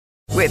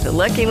With the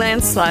Lucky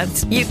Land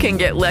Slots, you can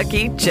get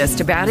lucky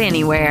just about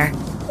anywhere.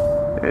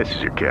 This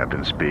is your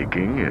captain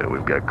speaking.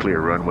 We've got clear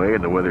runway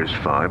and the weather's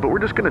fine, but we're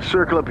just going to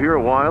circle up here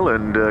a while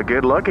and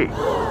get lucky.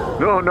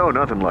 No,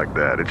 nothing like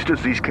that. It's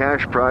just these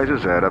cash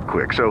prizes add up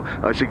quick. So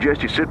I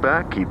suggest you sit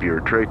back, keep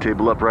your tray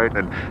table upright,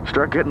 and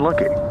start getting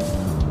lucky.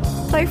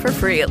 Play for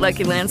free at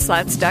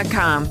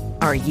LuckyLandSlots.com.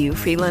 Are you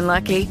feeling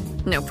lucky?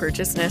 No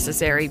purchase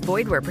necessary.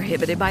 Void where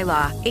prohibited by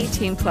law.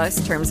 18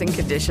 plus terms and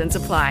conditions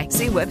apply.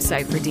 See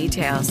website for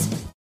details.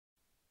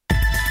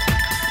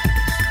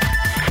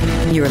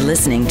 You're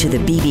listening to the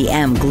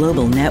BBM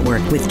Global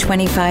Network with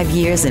 25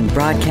 years in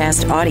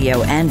broadcast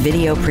audio and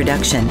video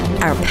production.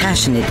 Our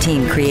passionate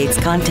team creates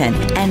content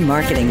and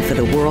marketing for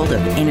the world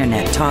of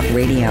Internet Talk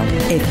Radio.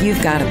 If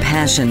you've got a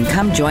passion,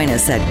 come join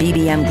us at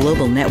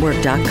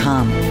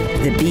bbmglobalnetwork.com.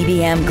 The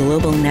BBM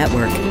Global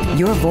Network.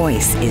 Your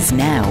voice is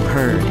now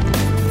heard.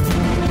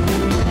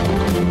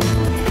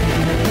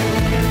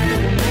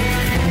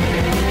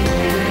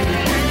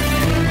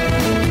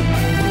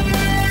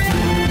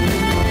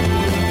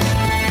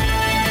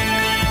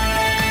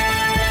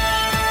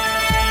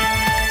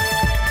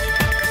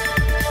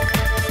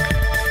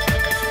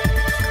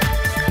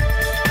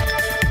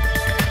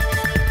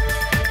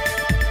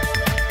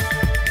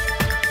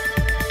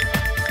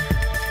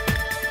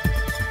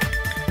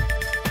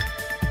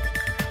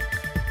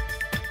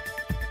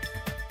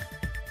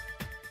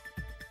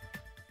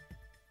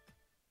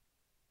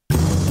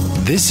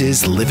 This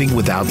is Living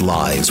Without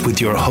Lies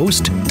with your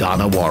host,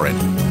 Donna Warren.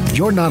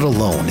 You're not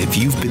alone if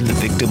you've been the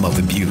victim of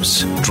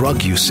abuse,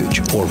 drug usage,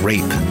 or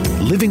rape.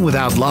 Living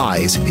Without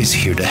Lies is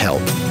here to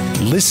help.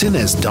 Listen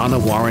as Donna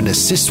Warren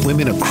assists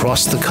women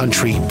across the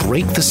country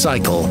break the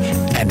cycle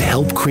and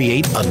help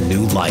create a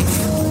new life.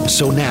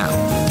 So now,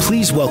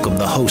 please welcome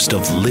the host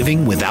of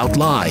Living Without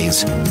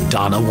Lies,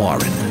 Donna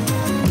Warren.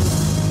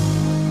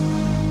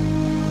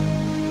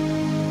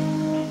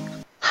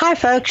 Hi,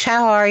 folks.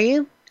 How are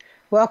you?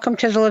 Welcome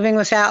to the Living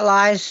Without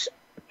Lies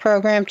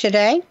program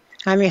today.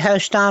 I'm your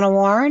host, Donna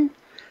Warren.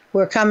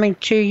 We're coming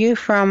to you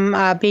from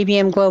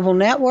BBM Global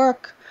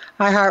Network,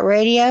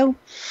 iHeartRadio,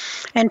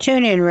 and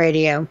TuneIn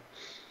Radio.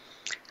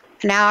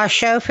 Now, our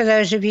show, for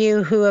those of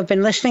you who have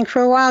been listening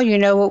for a while, you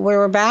know what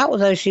we're about. With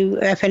those who,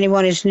 if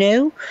anyone is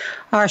new,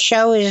 our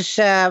show is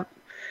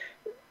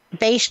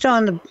based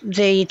on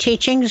the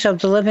teachings of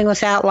the Living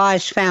Without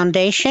Lies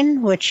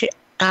Foundation, which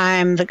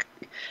I'm the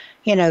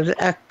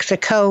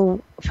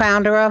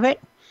co-founder of it.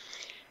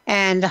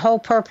 And the whole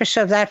purpose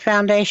of that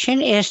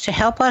foundation is to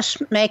help us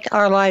make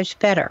our lives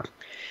better.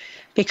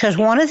 Because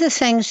one of the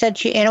things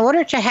that in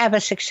order to have a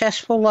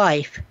successful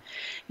life,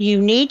 you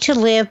need to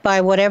live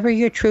by whatever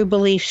your true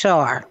beliefs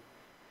are.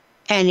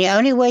 And the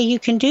only way you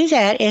can do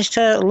that is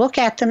to look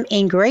at them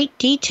in great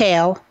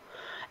detail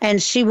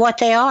and see what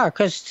they are.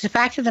 Because the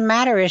fact of the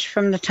matter is,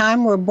 from the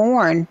time we're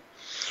born,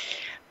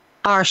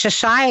 our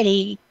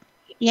society,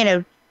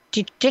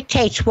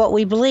 dictates what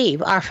we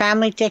believe. Our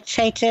family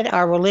dictates it.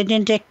 Our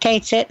religion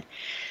dictates it.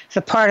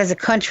 The part of the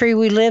country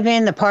we live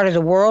in, the part of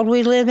the world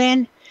we live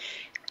in,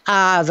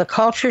 the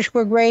cultures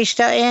we're raised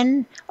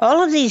in,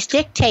 all of these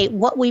dictate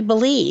what we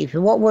believe,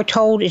 what we're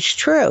told is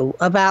true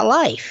about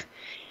life.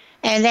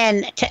 And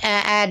then to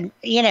add,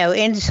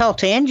 insult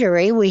to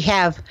injury, we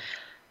have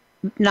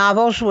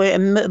novels,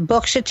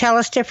 books that tell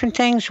us different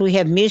things. We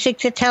have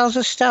music that tells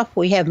us stuff.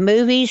 We have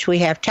movies. We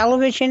have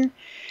television.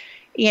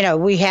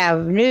 We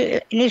have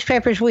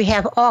newspapers, we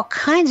have all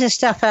kinds of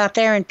stuff out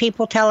there, and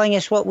people telling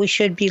us what we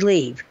should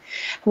believe,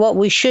 what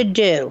we should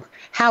do,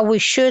 how we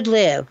should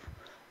live,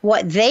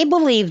 what they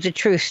believe the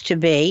truth to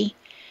be.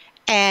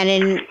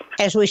 And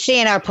as we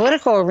see in our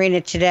political arena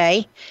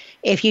today,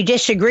 if you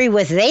disagree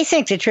with what they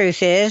think the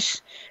truth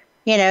is,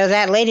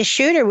 that latest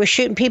shooter was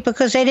shooting people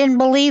because they didn't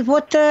believe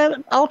what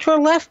the ultra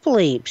left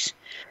believes.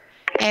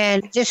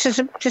 And this is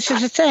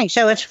a thing.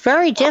 So it's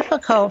very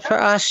difficult for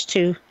us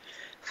to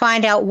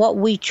find out what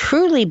we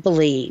truly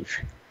believe.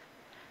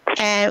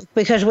 And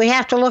because we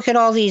have to look at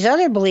all these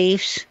other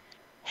beliefs,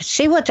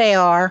 see what they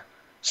are,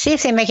 see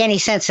if they make any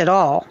sense at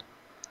all.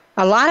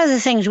 A lot of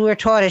the things we're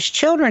taught as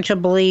children to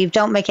believe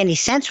don't make any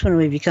sense when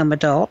we become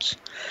adults.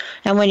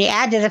 And when you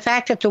add to the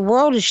fact that the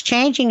world is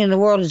changing and the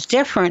world is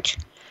different,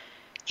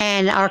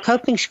 and our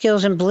coping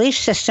skills and belief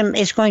system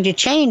is going to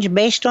change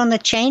based on the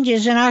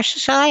changes in our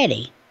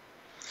society.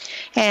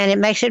 And it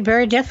makes it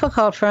very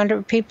difficult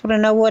for people to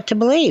know what to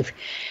believe.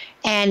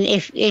 And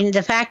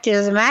the fact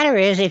of the matter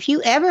is, if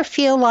you ever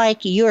feel like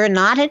you're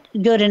not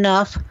good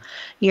enough,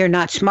 you're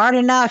not smart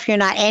enough, you're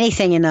not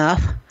anything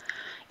enough,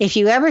 if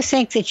you ever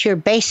think that you're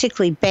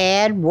basically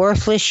bad,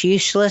 worthless,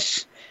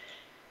 useless,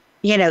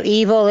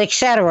 evil,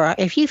 etc.,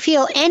 if you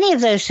feel any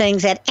of those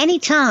things at any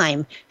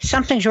time,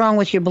 something's wrong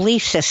with your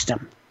belief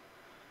system.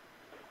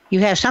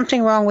 You have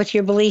something wrong with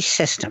your belief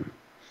system.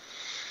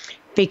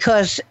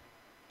 Because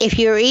if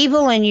you're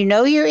evil and you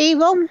know you're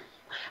evil,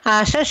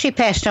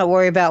 sociopaths don't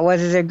worry about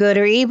whether they're good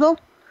or evil.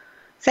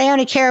 They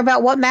only care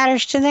about what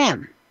matters to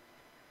them.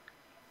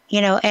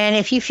 And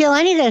if you feel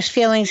any of those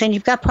feelings, then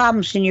you've got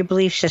problems in your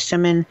belief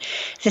system, and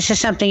this is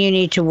something you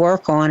need to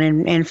work on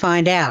and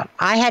find out.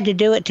 I had to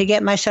do it to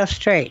get myself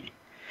straight.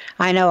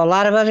 I know a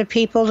lot of other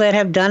people that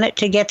have done it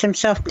to get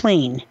themselves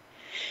clean,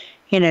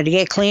 to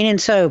get clean and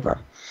sober.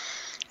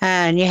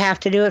 And you have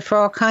to do it for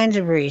all kinds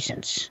of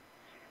reasons.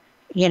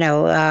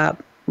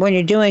 When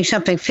you're doing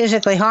something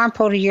physically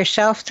harmful to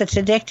yourself that's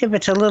addictive,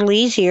 it's a little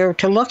easier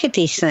to look at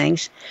these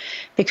things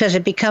because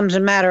it becomes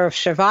a matter of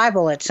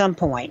survival at some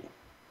point.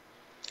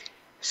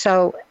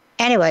 So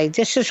anyway,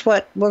 this is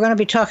what we're going to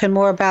be talking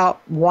more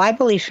about, why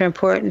beliefs are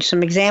important,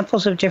 some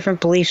examples of different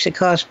beliefs that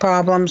cause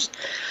problems,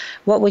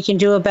 what we can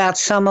do about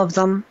some of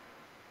them.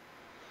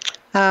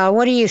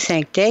 What do you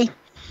think, Dee?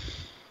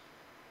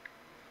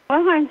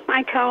 Well,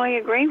 I totally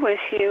agree with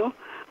you.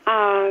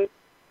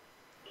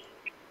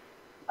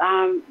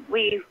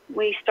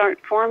 We start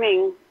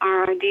forming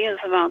our ideas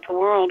about the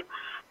world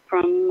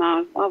from,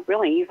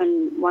 really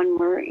even when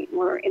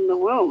we're in the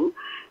womb.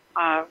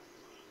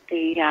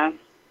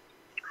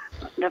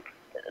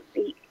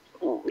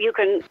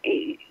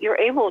 You're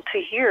able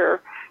to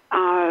hear,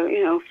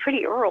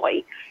 pretty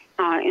early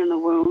in the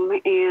womb,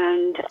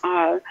 and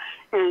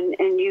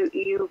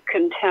you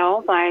can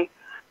tell by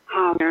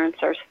how parents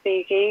are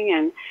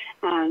speaking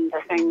and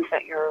the things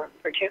that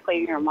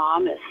particularly your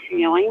mom is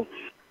feeling.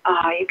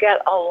 You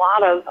get a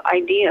lot of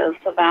ideas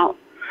about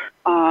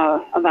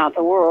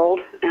the world,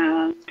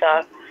 and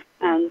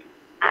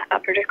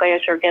particularly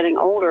as you're getting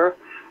older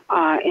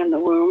in the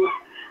womb.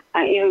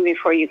 Even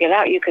before you get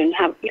out, you can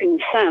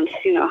sense,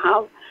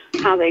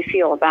 how they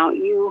feel about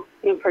you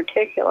in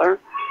particular.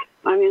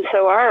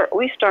 So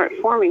we start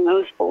forming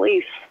those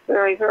beliefs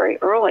very, very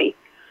early,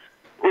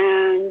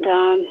 and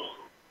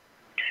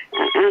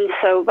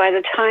so by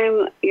the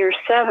time you're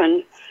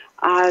 7,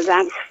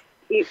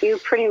 you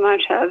pretty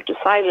much have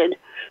decided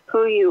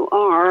who you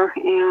are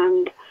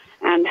and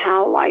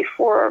how life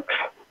works,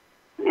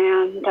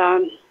 and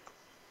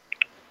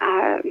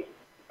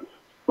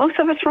most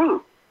of it's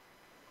wrong.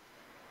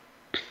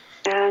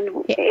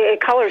 And it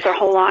colors our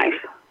whole life.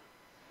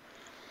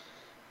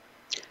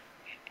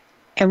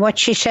 And what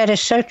she said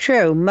is so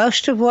true.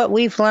 Most of what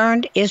we've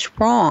learned is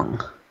wrong.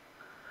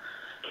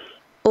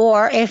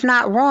 Or if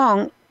not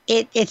wrong,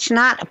 it's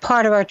not a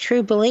part of our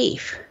true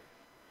belief.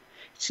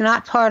 It's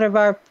not part of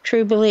our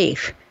true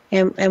belief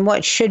and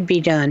what should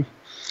be done.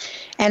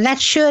 And that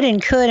should and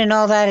could and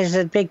all that is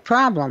a big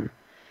problem.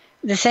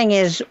 The thing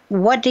is,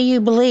 what do you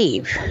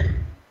believe?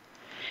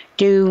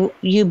 Do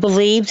you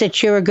believe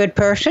that you're a good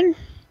person?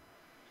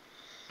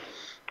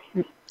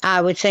 I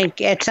would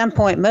think at some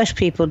point most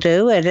people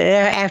do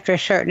after a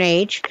certain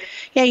age.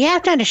 You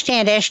have to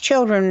understand, as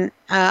children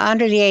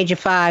under the age of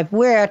 5,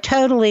 we're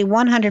totally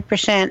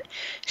 100%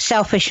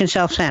 selfish and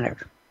self-centered.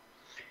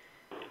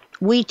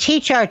 We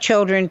teach our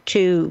children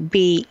to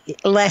be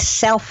less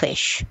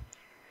selfish.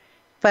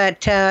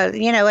 But, at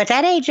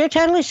that age, they're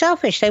totally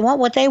selfish. They want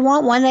what they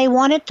want, when they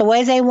want it, the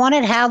way they want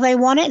it, how they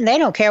want it, and they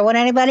don't care what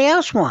anybody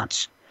else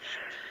wants.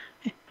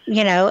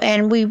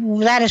 And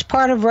that is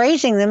part of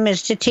raising them,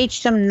 is to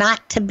teach them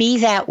not to be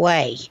that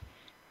way,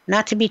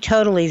 not to be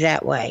totally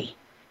that way.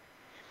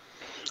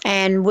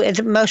 And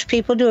most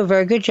people do a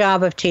very good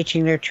job of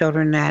teaching their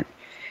children that.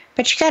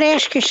 But you got to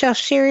ask yourself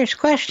serious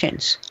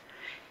questions.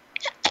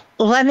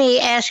 Let me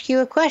ask you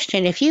a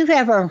question. If you've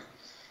ever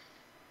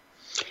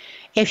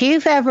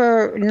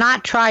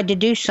not tried to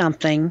do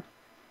something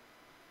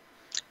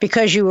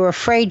because you were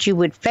afraid you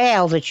would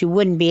fail, that you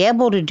wouldn't be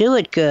able to do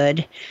it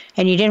good,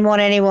 and you didn't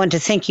want anyone to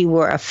think you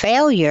were a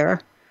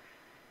failure,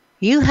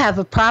 you have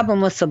a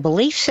problem with the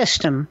belief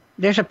system.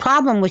 There's a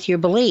problem with your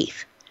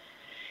belief.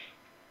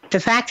 The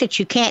fact that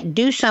you can't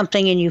do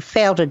something and you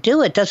fail to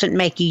do it doesn't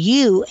make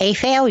you a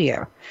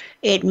failure.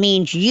 It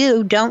means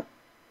you don't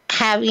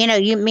have,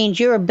 it means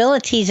your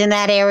abilities in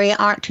that area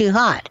aren't too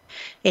hot.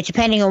 It's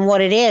depending on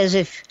what it is.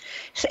 If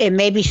it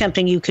may be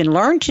something you can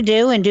learn to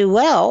do and do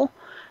well,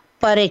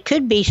 but it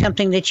could be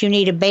something that you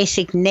need a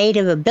basic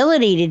native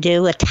ability to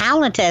do, a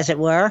talent, as it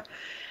were.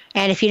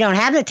 And if you don't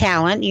have the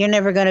talent, you're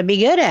never going to be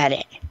good at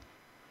it.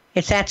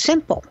 It's that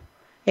simple.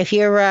 If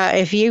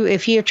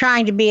you're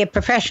trying to be a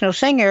professional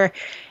singer,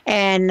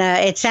 and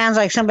it sounds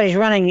like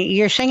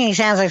your singing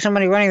sounds like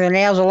somebody running their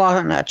nails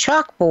along a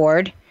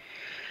chalkboard,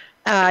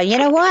 you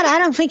know what? I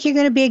don't think you're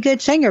going to be a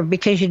good singer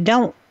because you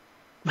don't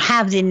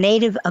have the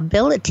native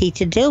ability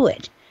to do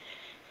it.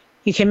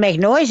 You can make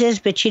noises,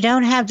 but you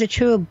don't have the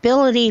true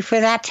ability for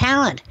that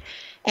talent.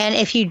 And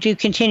if you do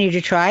continue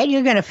to try it,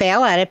 you're going to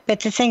fail at it.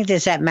 But the thing,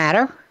 does that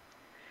matter?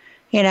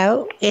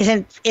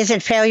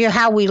 Isn't failure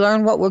how we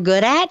learn what we're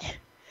good at?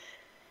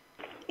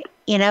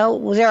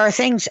 There are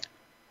things,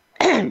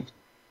 I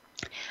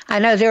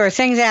know there are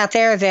things out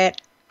there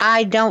that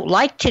I don't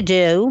like to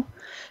do,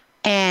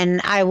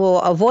 and I will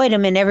avoid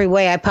them in every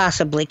way I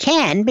possibly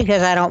can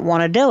because I don't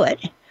want to do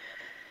it.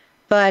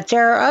 But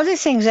there are other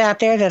things out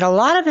there that a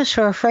lot of us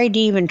are afraid to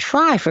even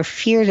try for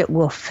fear that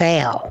we'll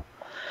fail.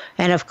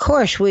 And of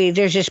course,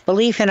 there's this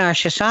belief in our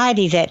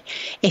society that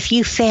if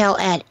you fail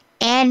at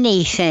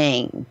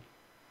anything,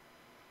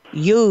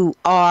 you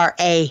are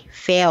a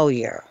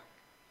failure.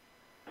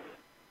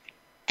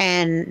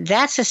 And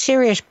that's a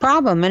serious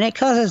problem, and it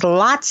causes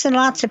lots and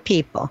lots of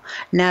people.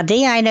 Now,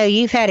 Dee, I know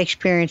you've had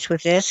experience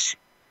with this.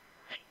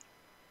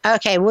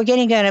 Okay, we're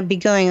going to be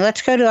going.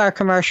 Let's go to our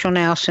commercial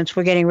now since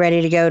we're getting ready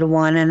to go to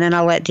one, and then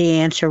I'll let Dee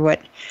answer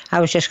what I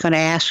was just going to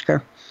ask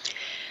her.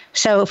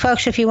 So,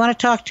 folks, if you want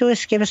to talk to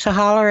us, give us a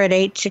holler at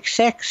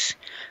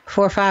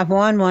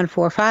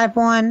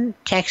 866-451-1451.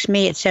 Text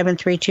me at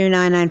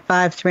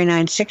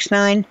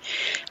 732-995-3969.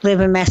 Leave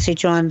a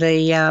message on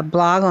the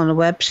blog on the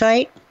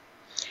website.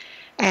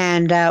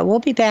 And we'll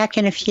be back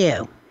in a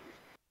few.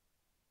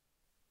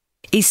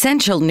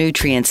 Essential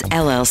Nutrients,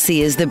 LLC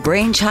is the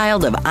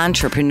brainchild of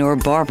entrepreneur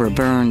Barbara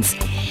Burns.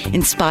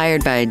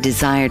 Inspired by a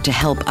desire to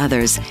help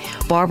others,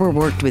 Barbara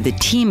worked with a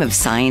team of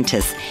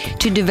scientists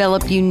to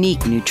develop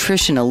unique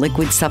nutritional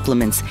liquid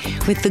supplements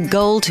with the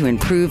goal to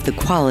improve the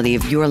quality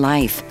of your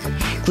life.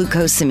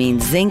 Glucosamine,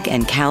 zinc,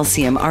 and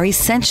calcium are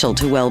essential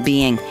to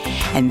well-being,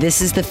 and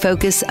this is the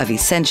focus of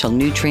Essential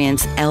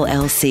Nutrients,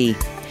 LLC.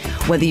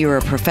 Whether you're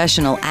a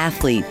professional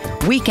athlete,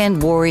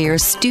 weekend warrior,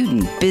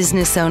 student,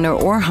 business owner,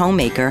 or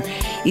homemaker,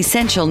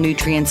 Essential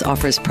Nutrients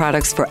offers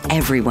products for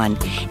everyone,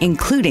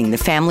 including the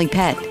family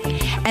pet.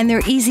 And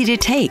they're easy to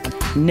take,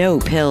 no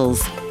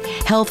pills.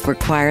 Health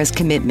requires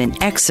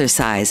commitment,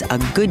 exercise, a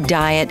good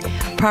diet,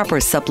 proper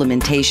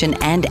supplementation,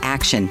 and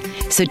action.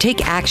 So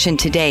take action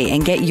today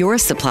and get your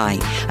supply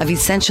of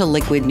essential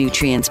liquid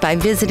nutrients by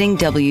visiting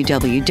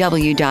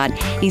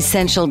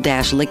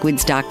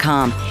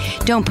www.essential-liquids.com.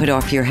 Don't put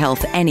off your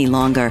health any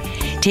longer.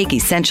 Take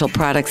essential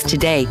products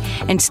today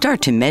and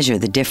start to measure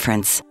the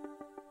difference.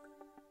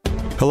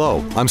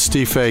 Hello, I'm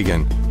Steve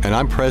Fagan, and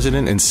I'm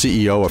president and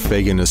CEO of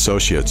Fagan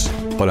Associates,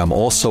 but I'm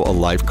also a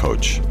life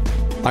coach.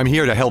 I'm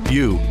here to help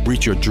you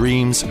reach your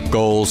dreams,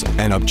 goals,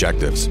 and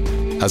objectives.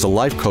 As a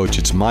life coach,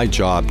 it's my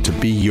job to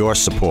be your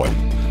support,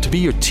 to be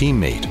your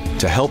teammate,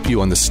 to help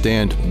you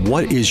understand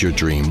what is your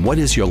dream, what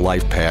is your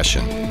life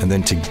passion, and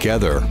then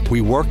together we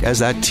work as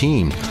that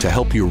team to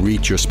help you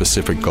reach your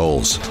specific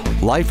goals.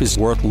 Life is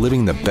worth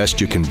living the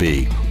best you can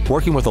be.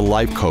 Working with a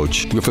life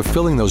coach, you're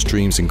fulfilling those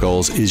dreams and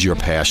goals is your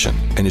passion,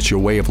 and it's your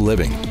way of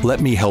living.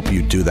 Let me help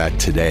you do that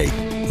today.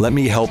 Let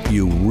me help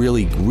you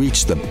really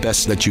reach the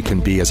best that you can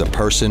be as a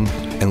person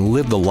and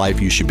live the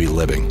life you should be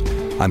living.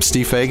 I'm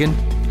Steve Fagan.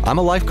 I'm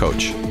a life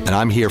coach, and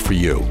I'm here for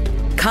you.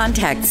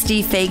 Contact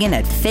Steve Fagan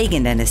at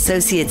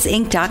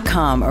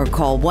FaganandAssociatesInc.com or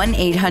call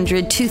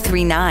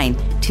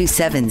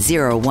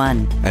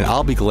 1-800-239-2701. And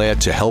I'll be glad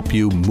to help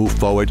you move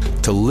forward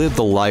to live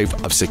the life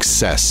of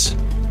success.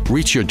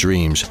 Reach your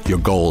dreams, your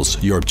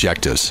goals, your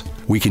objectives.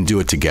 We can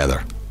do it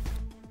together.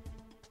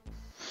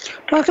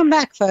 Welcome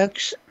back,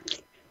 folks.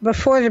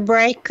 Before the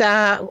break,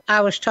 I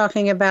was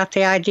talking about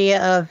the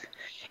idea of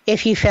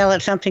if you fail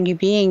at something, you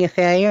being a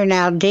failure.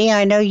 Now, Dee,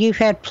 I know you've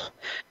had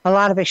a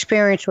lot of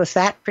experience with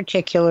that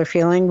particular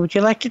feeling. Would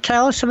you like to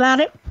tell us about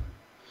it?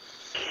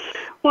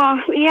 Well,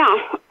 yeah.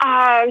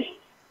 I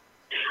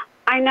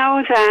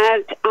know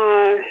that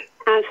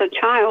as a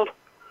child,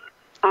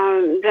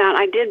 that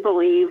I did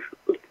believe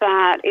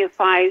that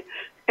if I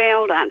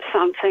failed at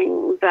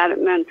something, that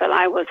it meant that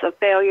I was a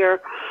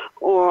failure,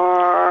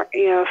 or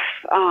if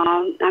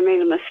I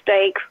made a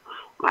mistake,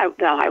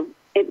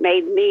 it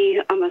made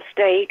me a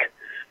mistake.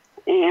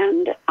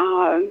 And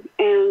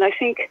I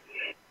think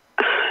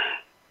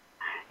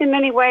in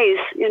many ways,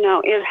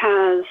 it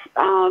has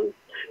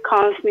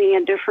caused me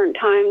at different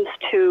times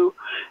to,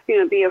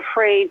 be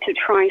afraid to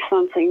try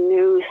something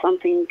new,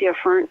 something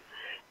different.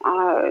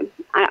 As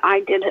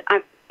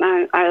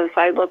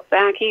I look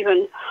back,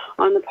 even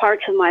on the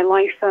parts of my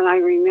life that I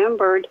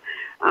remembered,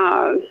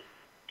 I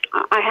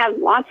had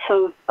lots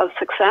of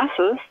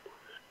successes,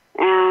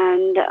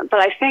 but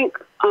I think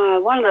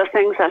one of the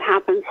things that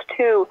happens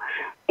too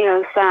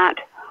is that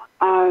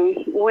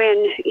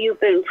when you've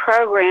been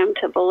programmed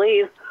to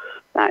believe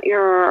that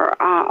you're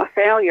a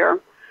failure,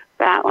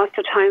 that lots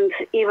of times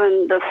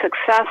even the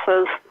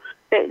successes,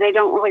 they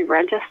don't really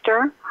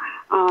register.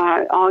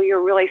 All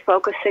you're really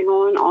focusing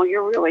on, all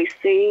you're really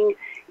seeing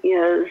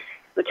is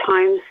the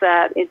times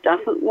that it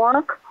doesn't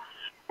work.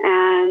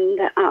 And,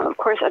 of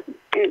course,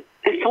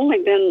 it's only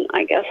been,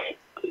 I guess,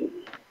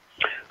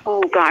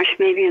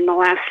 maybe in the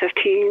last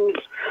 15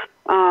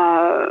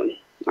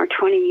 or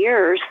 20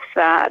 years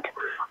that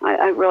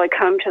I really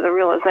come to the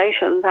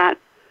realization that,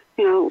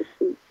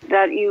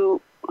 that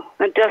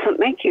doesn't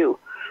make you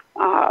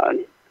a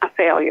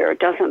failure. It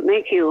doesn't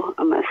make you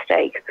a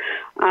mistake.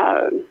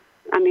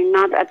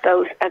 Not at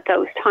those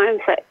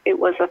times that it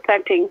was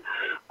affecting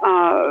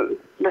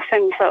the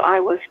things that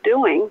I was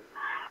doing,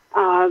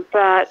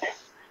 but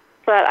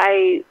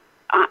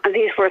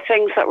these were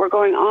things that were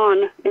going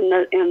on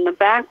in the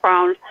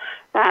background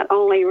that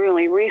only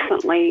really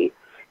recently,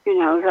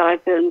 that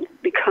I've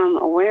become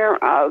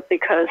aware of,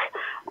 because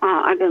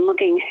I've been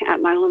looking at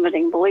my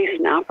limiting beliefs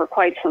now for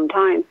quite some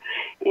time,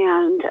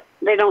 and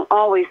they don't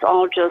always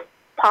all just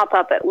pop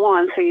up at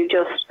once, so you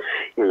just,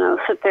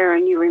 sit there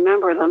and you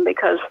remember them,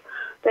 because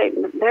they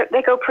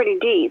go pretty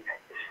deep.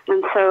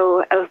 And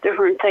so as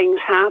different things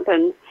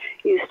happen,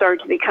 you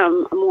start to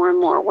become more and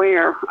more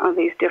aware of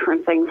these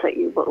different things that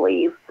you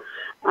believe.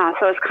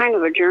 So it's kind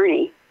of a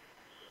journey.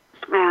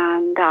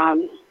 And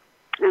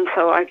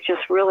so I've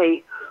just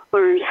really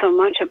learned so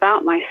much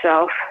about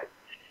myself.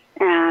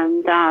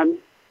 And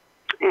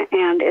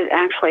it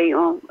actually,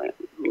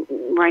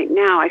 right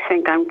now, I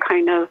think I'm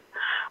kind of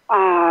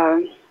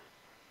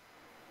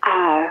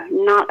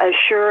not as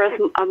sure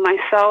of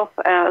myself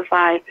as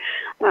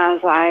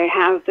I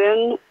have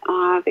been,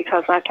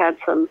 because I've had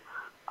some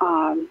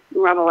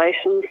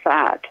revelations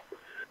that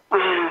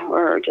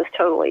were just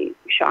totally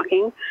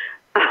shocking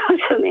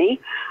to me,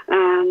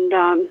 and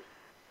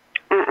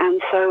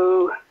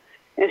so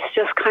it's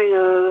just kind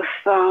of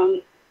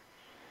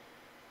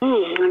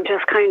I'm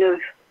just kind of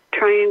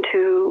trying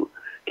to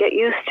get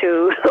used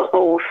to the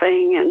whole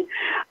thing, and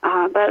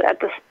but at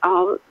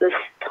this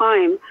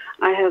time,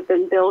 I have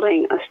been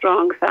building a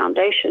strong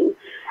foundation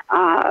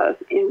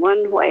in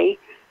one way,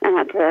 and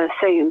at the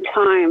same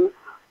time,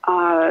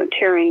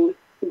 tearing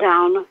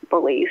down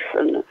beliefs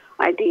and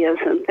ideas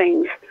and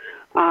things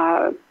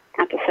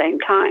at the same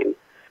time.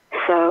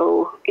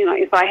 So,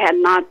 if I had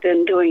not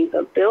been doing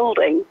the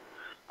building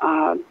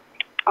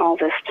all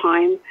this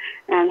time,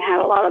 and had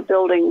a lot of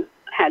building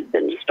had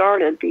been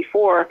started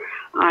before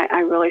I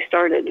really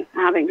started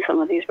having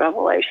some of these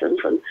revelations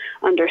and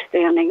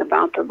understanding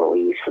about the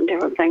beliefs and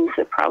different things,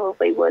 that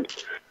probably would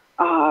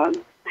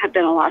have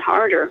been a lot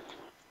harder.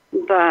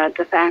 But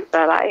the fact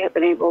that I have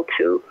been able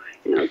to,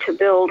 to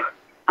build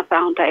a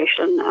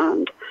foundation,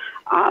 and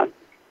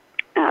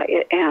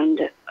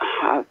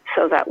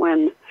so that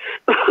when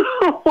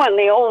when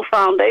the old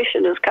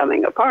foundation is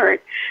coming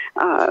apart,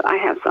 I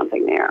have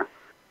something there,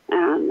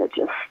 and it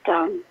just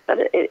but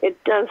it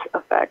does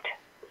affect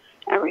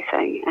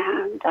everything,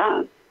 and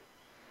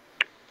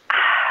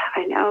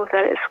I know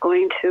that it's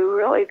going to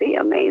really be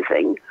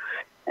amazing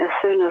as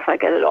soon as I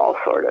get it all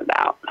sorted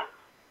out.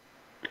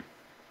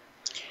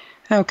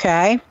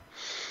 Okay.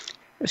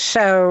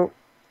 So,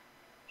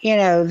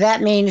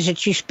 that means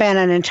that you spent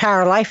an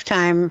entire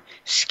lifetime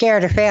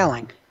scared of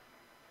failing.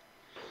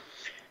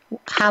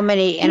 How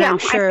many, and I'm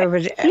sure over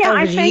the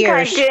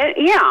years. I did,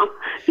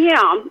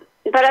 yeah.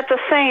 But at the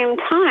same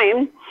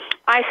time,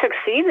 I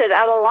succeeded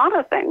at a lot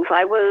of things.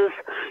 I was,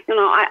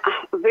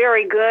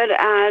 very good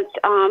at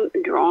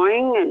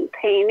drawing and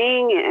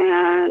painting,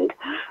 and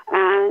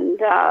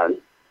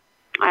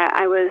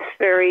I was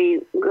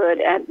very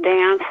good at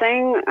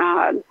dancing.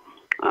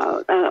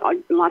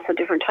 Lots of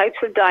different types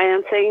of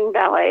dancing,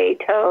 ballet,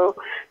 toe,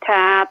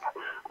 tap.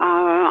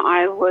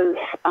 I was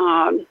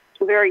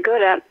very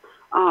good at,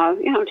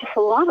 just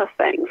a lot of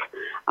things.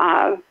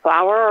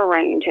 Flower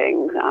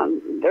arranging.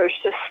 There's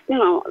just,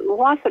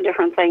 lots of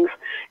different things.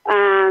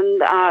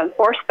 And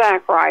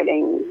horseback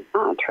riding,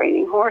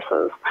 training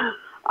horses,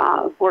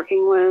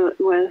 working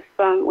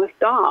with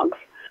dogs.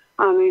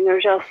 I mean,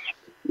 there's just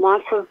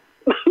lots of,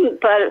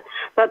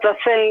 but the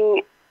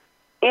thing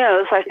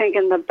is, I think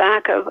in the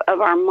back of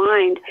our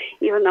mind,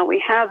 even though we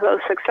have those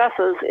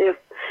successes, if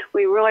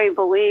we really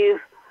believe,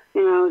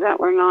 that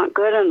we're not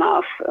good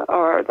enough,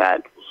 or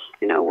that,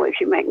 if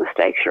you make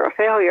mistakes, you're a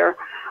failure,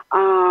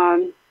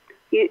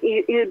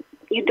 you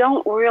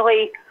don't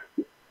really,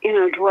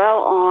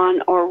 dwell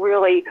on or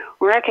really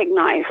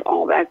recognize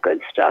all that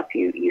good stuff.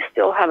 You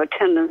still have a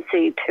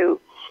tendency to,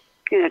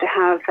 to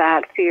have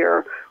that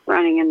fear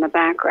running in the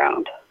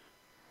background.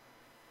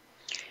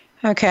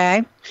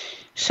 Okay.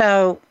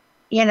 So,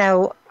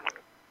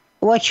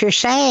 what you're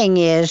saying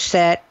is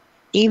that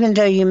even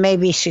though you may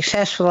be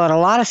successful at a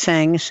lot of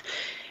things,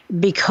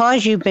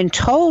 because you've been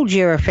told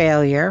you're a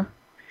failure,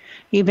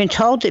 you've been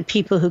told that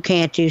people who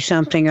can't do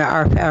something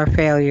are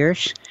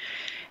failures,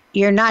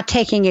 you're not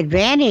taking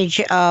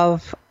advantage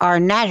of our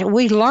natural.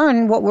 We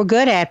learn what we're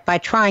good at by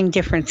trying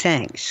different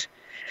things.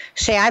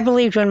 See, I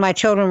believed when my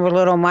children were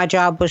little, my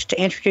job was to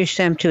introduce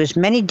them to as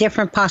many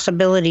different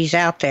possibilities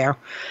out there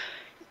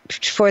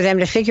for them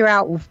to figure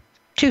out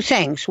two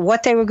things: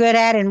 what they were good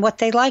at and what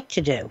they liked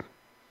to do.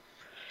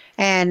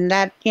 And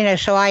that,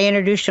 so I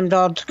introduced them to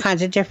all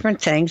kinds of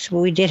different things.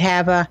 We did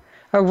have a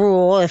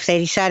rule: if they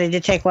decided to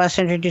take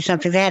lessons or do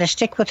something, they had to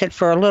stick with it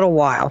for a little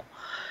while.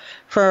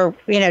 For,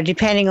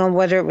 depending on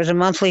whether it was a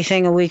monthly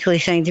thing, a weekly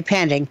thing,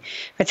 depending.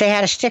 But they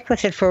had to stick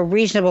with it for a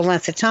reasonable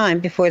length of time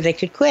before they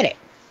could quit it.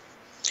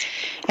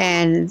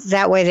 And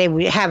that way they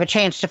would have a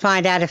chance to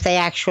find out if they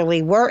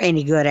actually were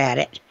any good at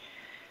it,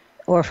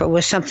 or if it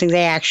was something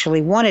they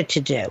actually wanted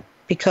to do.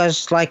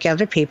 Because, like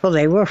other people,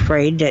 they were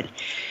afraid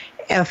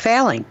of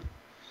failing.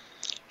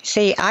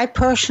 See, I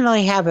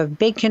personally have a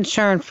big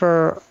concern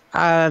for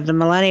the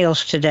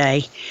millennials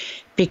today,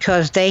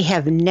 because they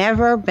have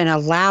never been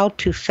allowed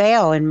to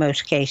fail in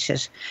most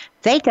cases.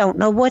 They don't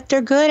know what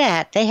they're good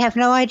at. They have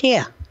no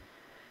idea,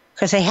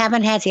 because they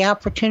haven't had the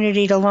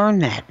opportunity to learn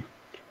that.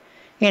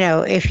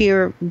 If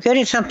you're good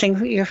at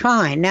something, you're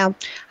fine. Now,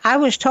 I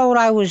was told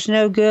I was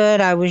no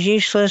good, I was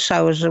useless, I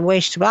was a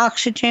waste of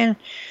oxygen,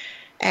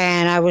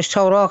 and I was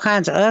told all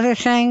kinds of other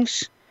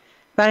things.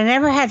 But I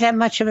never had that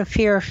much of a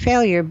fear of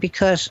failure,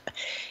 because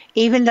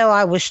even though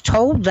I was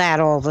told that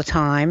all the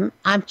time,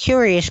 I'm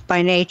curious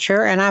by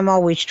nature and I'm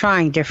always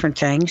trying different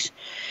things.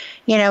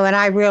 And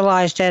I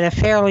realized at a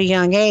fairly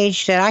young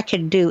age that I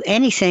could do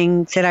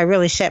anything that I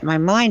really set my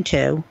mind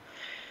to.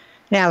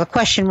 Now, the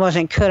question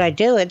wasn't, could I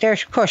do it?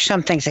 There's, of course,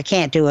 some things I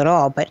can't do at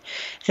all, but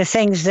the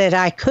things that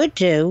I could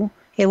do,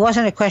 it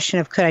wasn't a question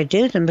of could I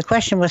do them. The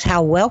question was,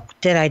 how well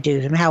did I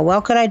do them? How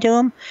well could I do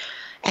them?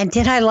 And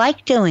did I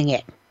like doing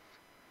it?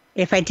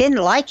 If I didn't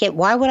like it,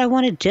 why would I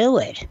want to do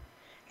it?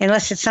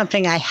 Unless it's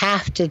something I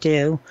have to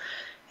do.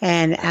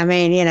 And, I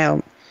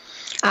mean,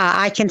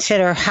 I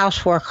consider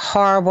housework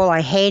horrible.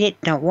 I hate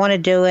it, don't want to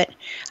do it.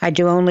 I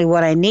do only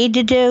what I need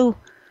to do.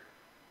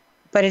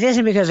 But it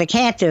isn't because I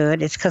can't do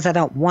it. It's because I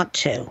don't want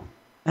to.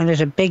 And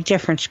there's a big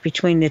difference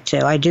between the two.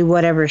 I do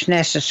whatever's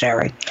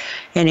necessary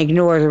and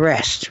ignore the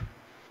rest.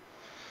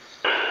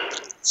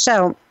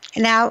 So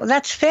now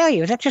that's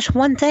failure. That's just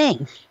one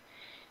thing.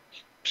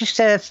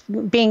 Just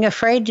being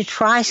afraid to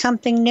try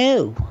something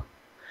new.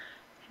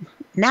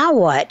 Now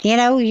what?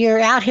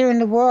 You're out here in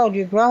the world.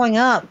 You're growing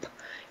up.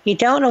 You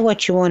don't know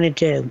what you want to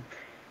do.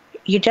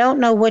 You don't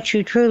know what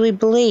you truly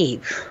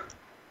believe.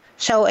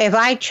 So if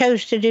I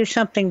chose to do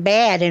something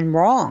bad and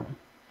wrong,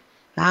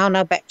 I don't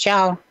know about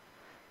y'all,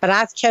 but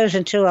I've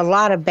chosen to do a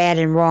lot of bad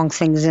and wrong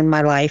things in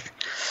my life.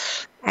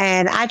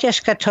 And I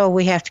just got told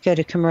we have to go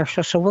to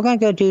commercial. So we're going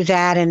to go do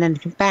that. And then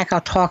back,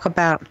 I'll talk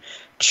about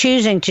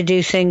choosing to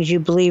do things you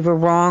believe are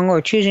wrong or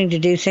choosing to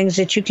do things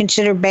that you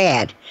consider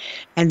bad.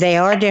 And they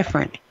are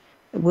different.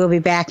 We'll be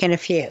back in a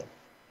few.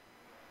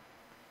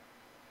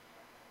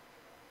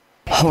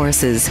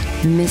 Horses,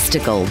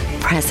 mystical,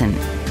 present,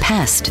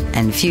 past,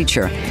 and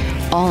future,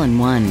 all in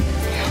one.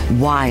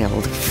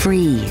 Wild,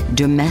 free,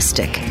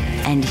 domestic,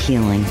 and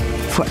healing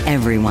for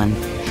everyone.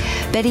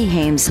 Betty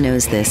Hames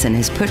knows this and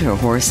has put her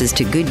horses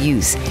to good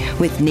use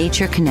with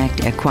Nature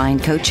Connect Equine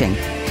Coaching.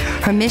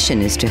 Her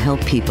mission is to help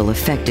people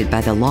affected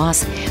by the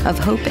loss of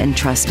hope and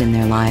trust in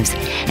their lives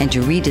and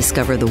to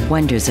rediscover the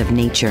wonders of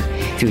nature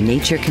through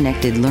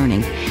nature-connected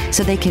learning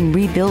so they can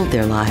rebuild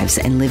their lives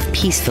and live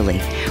peacefully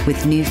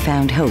with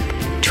newfound hope,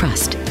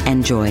 trust,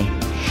 and joy.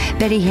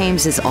 Betty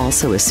Hames is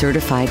also a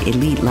certified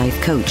elite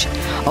life coach,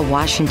 a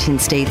Washington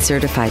State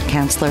certified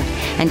counselor,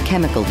 and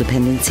chemical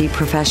dependency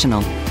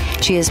professional.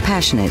 She is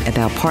passionate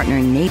about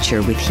partnering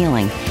nature with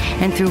healing,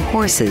 and through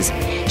horses,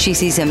 she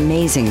sees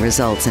amazing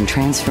results and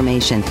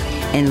transformation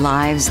in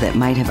lives that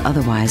might have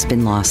otherwise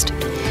been lost.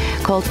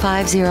 Call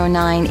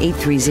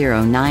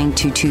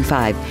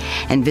 509-830-9225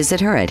 and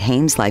visit her at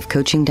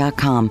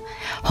HamesLifeCoaching.com.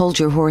 Hold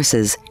your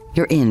horses.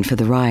 You're in for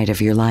the ride of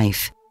your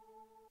life.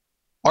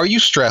 Are you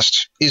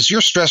stressed? Is your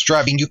stress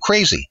driving you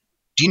crazy?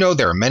 Do you know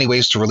there are many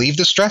ways to relieve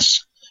the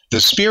stress? The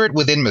Spirit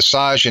Within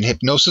Massage and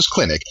Hypnosis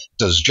Clinic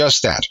does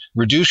just that.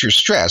 Reduce your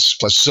stress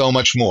plus so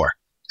much more.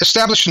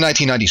 Established in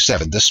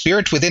 1997, the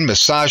Spirit Within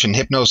Massage and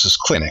Hypnosis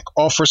Clinic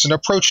offers an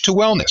approach to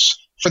wellness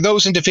for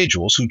those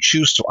individuals who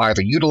choose to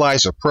either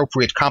utilize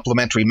appropriate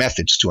complementary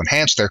methods to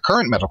enhance their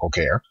current medical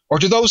care, or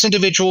to those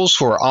individuals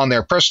who are on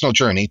their personal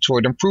journey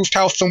toward improved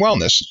health and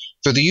wellness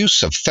through the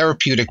use of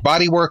therapeutic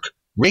bodywork,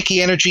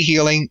 Reiki energy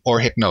healing, or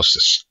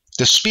hypnosis.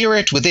 The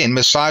Spirit Within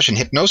Massage and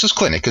Hypnosis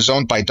Clinic is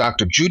owned by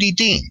Dr. Judy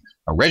Dean,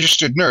 a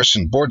registered nurse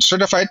and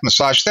board-certified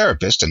massage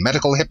therapist and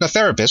medical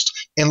hypnotherapist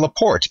in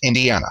LaPorte,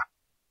 Indiana.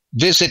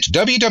 Visit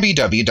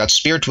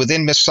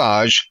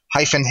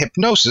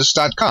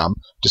www.spiritwithinmassage-hypnosis.com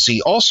to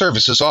see all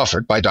services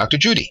offered by Dr.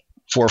 Judy.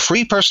 For a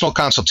free personal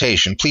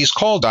consultation, please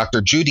call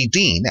Dr. Judy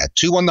Dean at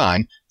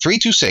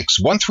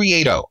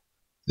 219-326-1380.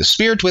 The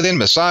Spirit Within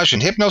Massage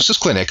and Hypnosis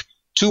Clinic,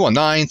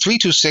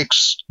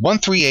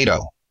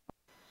 219-326-1380.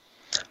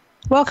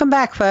 Welcome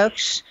back,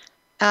 folks.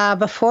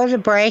 Before the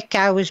break,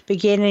 I was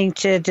beginning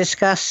to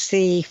discuss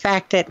the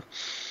fact that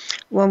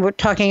when we're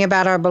talking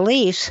about our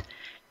beliefs,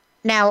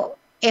 now,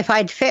 if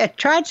I'd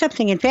tried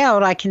something and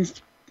failed,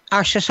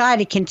 our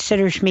society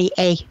considers me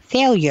a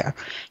failure.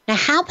 Now,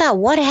 how about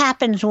what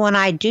happens when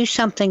I do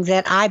something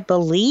that I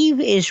believe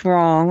is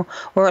wrong,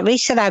 or at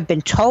least that I've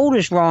been told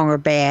is wrong or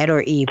bad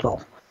or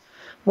evil?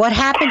 What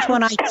happens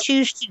when I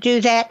choose to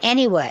do that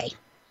anyway?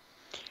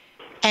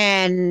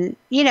 And,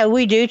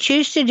 we do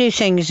choose to do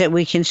things that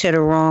we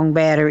consider wrong,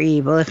 bad, or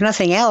evil. If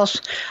nothing else,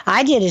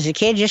 I did as a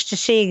kid just to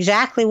see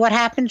exactly what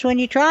happens when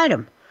you try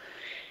them.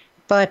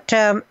 But,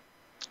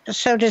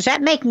 so does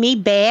that make me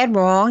bad,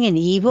 wrong, and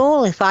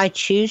evil if I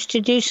choose to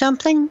do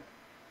something?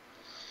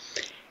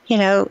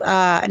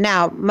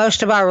 Now,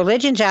 most of our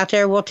religions out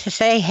there will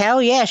say,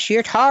 hell yes,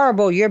 you're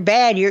horrible, you're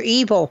bad, you're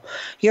evil,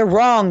 you're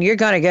wrong, you're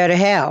going to go to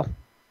hell.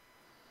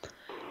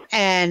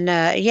 And,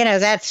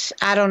 that's,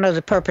 I don't know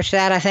the purpose of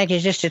that. I think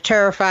it's just to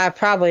terrify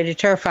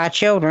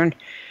children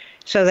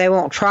so they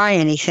won't try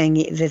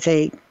anything that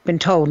they've been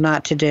told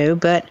not to do.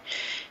 But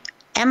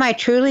am I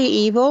truly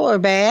evil or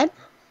bad?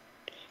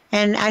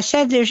 And I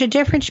said there's a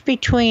difference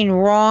between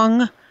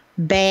wrong,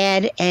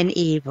 bad, and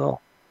evil.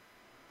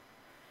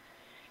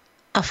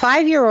 A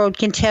 5-year-old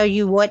can tell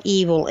you what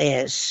evil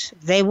is.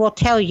 They will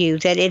tell you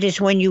that it is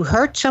when you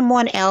hurt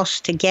someone else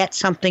to get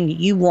something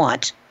you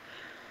want.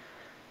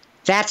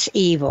 That's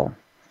evil.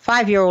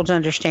 5-year-olds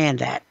understand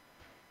that.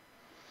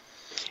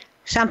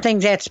 Something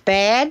that's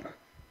bad,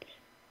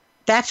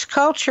 that's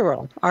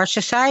cultural. Our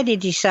society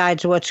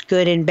decides what's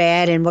good and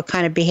bad and what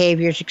kind of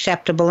behavior is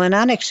acceptable and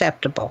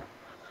unacceptable.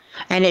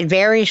 And it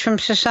varies from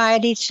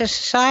society to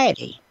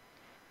society.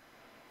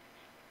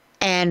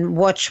 And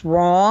what's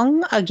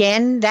wrong,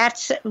 again,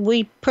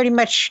 we pretty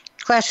much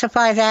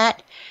classify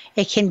that.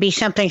 It can be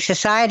something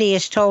society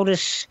has told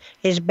us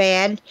is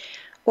bad,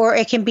 or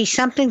it can be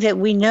something that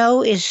we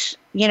know is,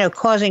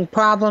 causing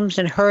problems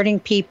and hurting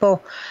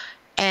people,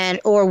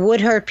 or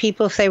would hurt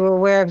people if they were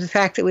aware of the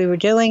fact that we were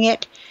doing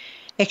it,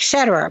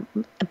 etc.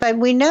 But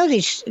we know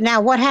these. Now,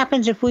 what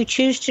happens if we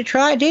choose to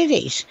try to do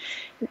these?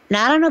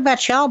 Now, I don't know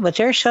about y'all, but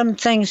there's some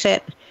things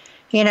that,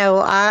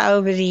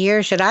 over the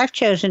years that I've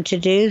chosen to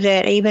do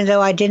that even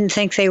though I didn't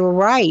think they were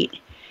right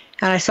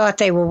and I thought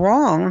they were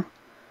wrong,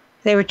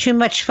 they were too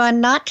much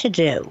fun not to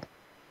do.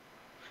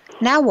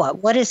 Now what?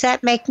 What does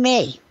that make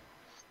me?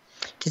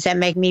 Does that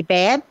make me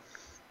bad?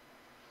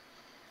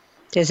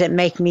 Does it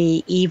make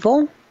me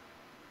evil?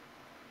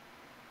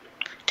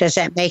 Does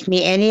that make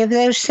me any of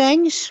those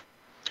things?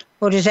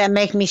 Or does that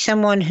make me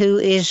someone who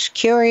is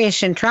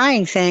curious and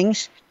trying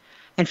things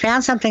and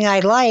found something I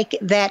like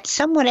that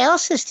someone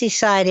else has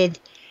decided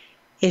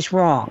is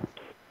wrong?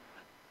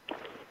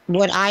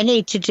 What I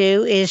need to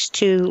do is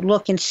to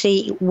look and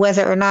see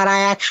whether or not I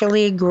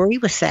actually agree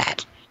with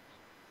that.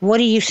 What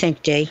do you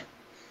think, Dee?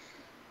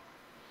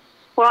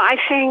 Well, I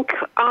think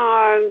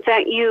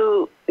that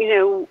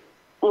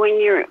when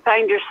you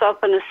find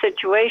yourself in a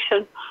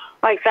situation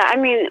like that,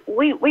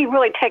 we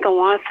really take a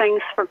lot of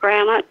things for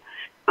granted,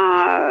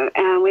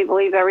 and we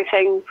believe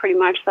everything pretty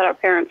much that our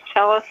parents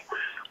tell us.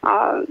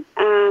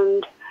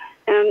 And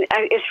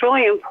it's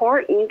really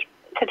important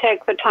to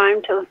take the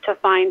time to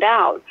find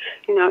out,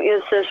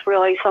 is this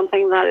really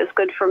something that is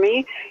good for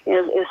me?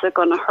 Is it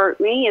going to hurt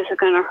me? Is it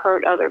going to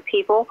hurt other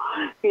people?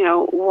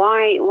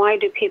 Why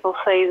do people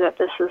say that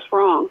this is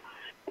wrong?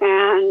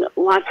 And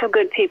lots of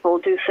good people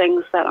do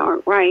things that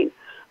aren't right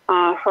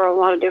for a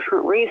lot of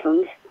different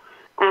reasons.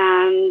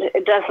 And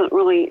it doesn't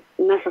really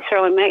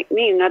necessarily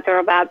mean that they're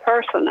a bad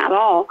person at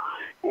all.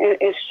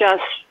 It's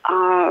just,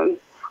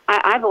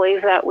 I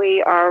believe that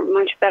we are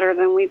much better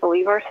than we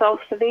believe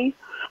ourselves to be.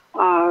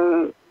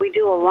 We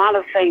do a lot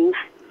of things,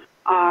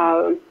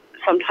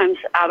 sometimes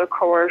out of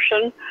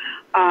coercion,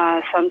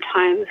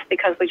 sometimes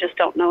because we just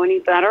don't know any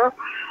better,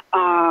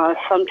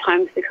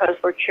 sometimes because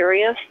we're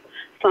curious,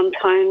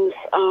 sometimes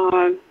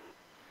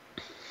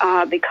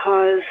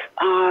because,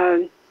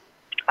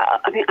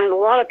 a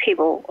lot of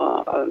people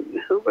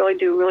who really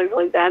do really,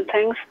 really bad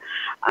things,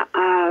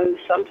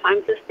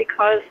 sometimes it's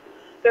because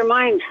their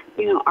minds,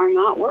 are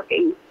not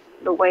working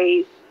the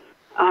way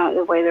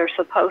they're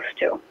supposed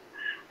to.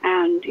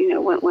 And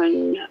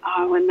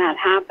when that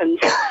happens,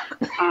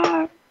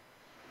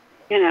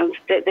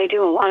 they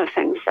do a lot of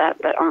things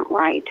that aren't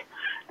right,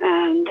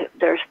 and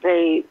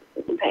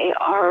they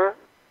are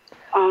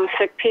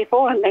sick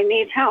people and they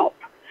need help.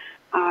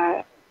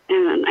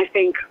 And I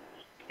think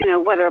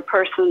whether a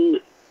person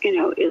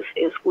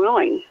is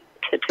willing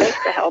to take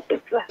the help,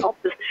 if the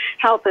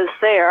help is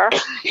there,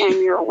 and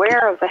you're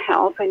aware of the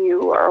help, and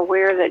you are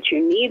aware that you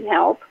need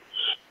help,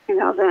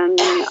 then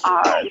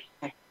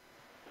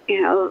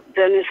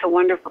it's a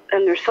wonderful,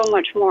 and there's so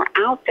much more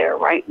out there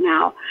right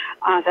now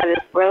that is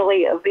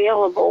readily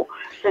available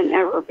than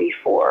ever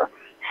before.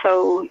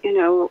 So,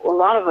 a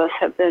lot of us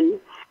have been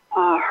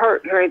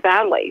hurt very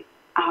badly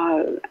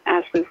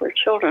as we were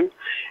children,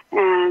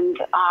 and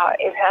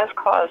it has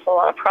caused a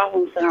lot of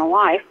problems in our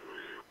life,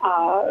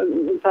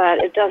 but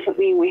it doesn't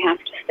mean we have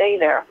to stay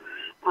there.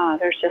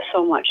 There's just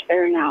so much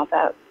there now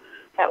that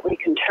we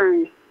can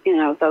turn,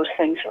 those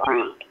things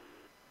around.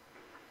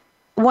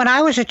 When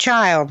I was a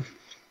child,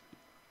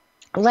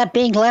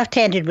 being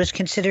left-handed was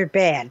considered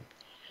bad.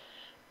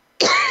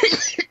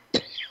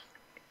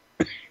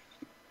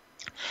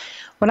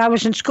 When I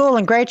was in school,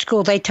 in grade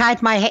school, they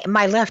tied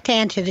my left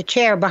hand to the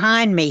chair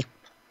behind me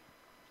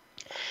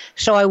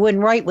so I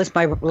wouldn't write with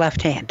my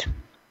left hand.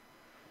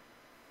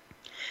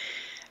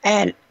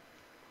 And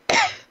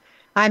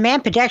I'm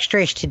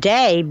ambidextrous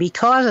today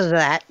because of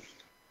that.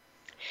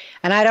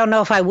 And I don't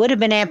know if I would have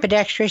been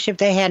ambidextrous if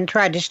they hadn't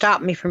tried to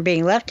stop me from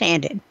being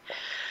left-handed.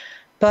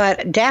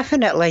 But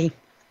definitely,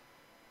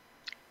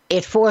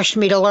 it forced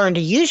me to learn to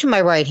use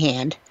my right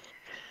hand.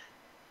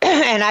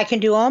 And I can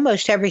do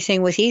almost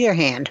everything with either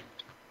hand.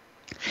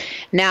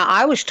 Now,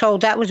 I was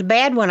told that was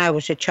bad when I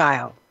was a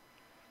child.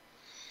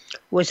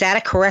 Was that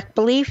a correct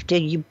belief?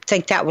 Did you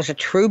think that was a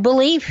true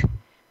belief?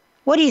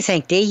 What do you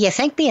think, Dee? You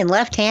think being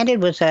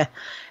left-handed was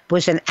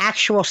an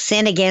actual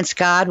sin against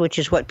God, which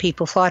is what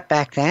people thought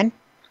back then?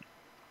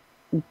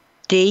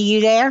 Dee,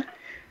 you there?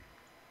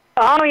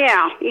 Oh,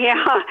 yeah.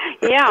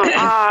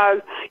 I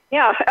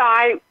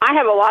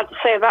have a lot to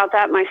say about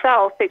that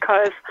myself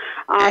because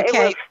it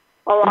was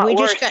a lot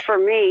worse for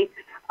me.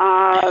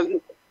 I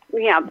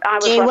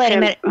was Dee, wait a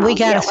minute. We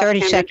got a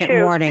 30-second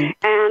warning.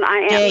 And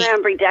I am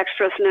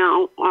ambidextrous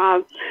now.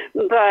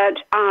 But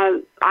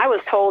I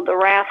was told the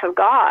wrath of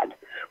God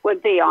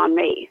would be on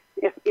me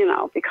if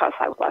because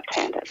I was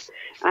left-handed,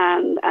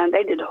 and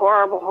they did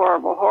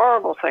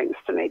horrible things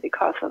to me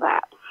because of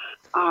that.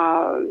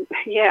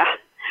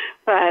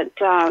 But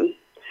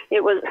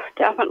it was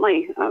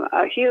definitely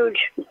a huge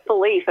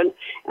belief, and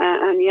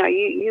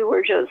you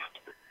were just,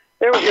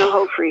 there was no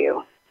hope for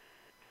you.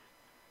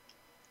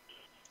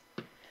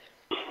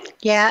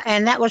 Yeah,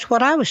 and that was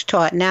what I was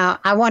taught. Now,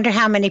 I wonder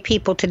how many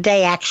people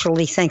today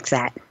actually think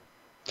that.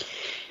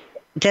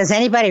 Does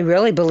anybody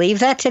really believe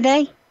that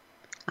today?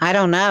 I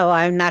don't know.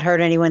 I've not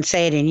heard anyone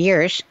say it in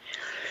years.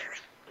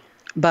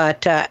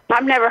 But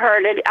I've never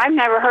heard it. I've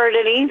never heard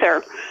it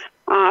either.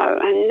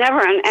 And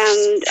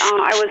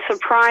I was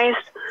surprised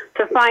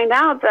to find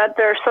out that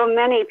there are so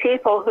many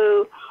people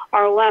who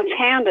are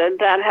left-handed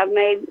that have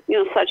made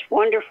such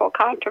wonderful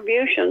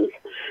contributions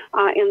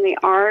in the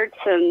arts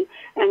and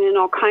in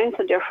all kinds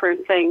of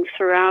different things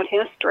throughout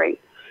history.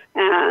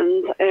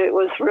 And it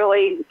was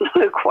really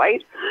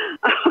quite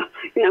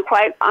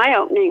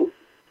eye-opening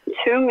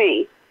to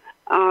me,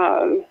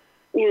 to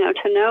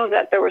know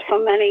that there were so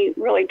many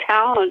really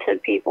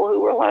talented people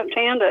who were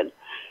left-handed.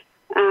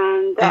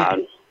 And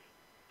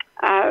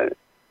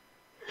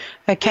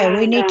okay,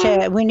 we need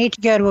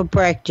to go to a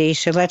break, Dee.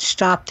 So let's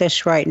stop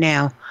this right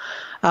now.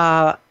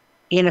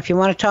 If you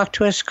want to talk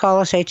to us,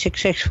 call us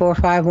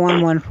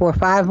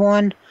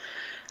 866-451-1451.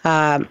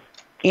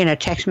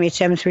 Text me at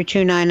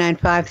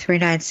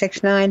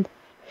 732-995-3969.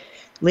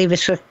 Leave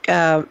us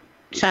a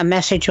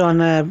message on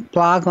the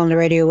blog on the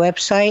radio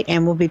website,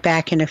 and we'll be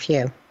back in a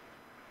few.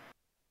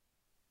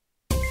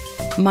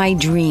 My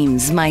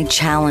Dreams, My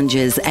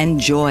Challenges, and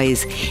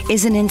Joys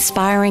is an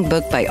inspiring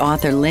book by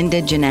author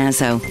Linda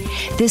Genazzo.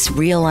 This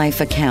real-life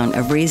account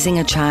of raising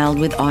a child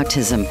with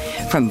autism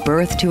from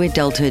birth to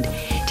adulthood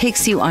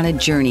takes you on a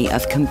journey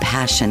of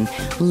compassion,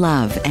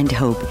 love, and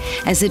hope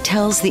as it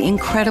tells the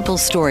incredible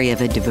story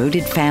of a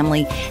devoted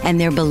family and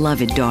their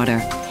beloved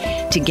daughter.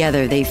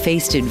 Together, they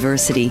faced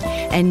adversity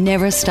and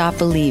never stopped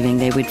believing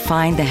they would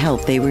find the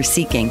help they were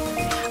seeking.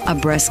 A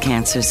breast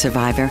cancer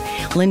survivor,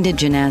 Linda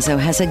Genazzo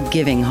has a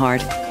giving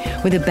heart.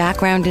 With a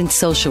background in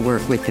social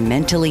work with the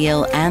mentally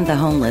ill and the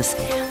homeless,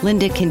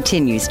 Linda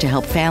continues to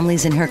help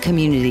families in her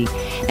community,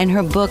 and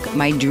her book,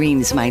 My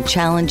Dreams, My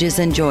Challenges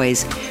and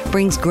Joys,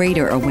 brings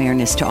greater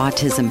awareness to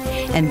autism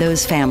and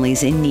those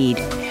families in need.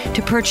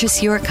 To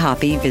purchase your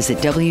copy, visit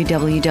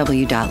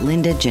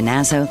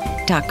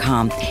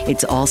www.lindagenazzo.com.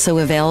 It's also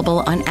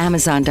available on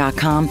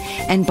Amazon.com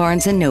and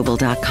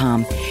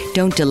BarnesandNoble.com.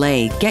 Don't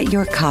delay. Get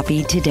your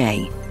copy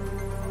today.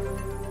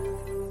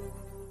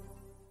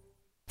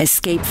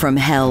 Escape from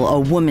Hell, A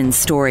Woman's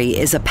Story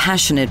is a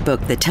passionate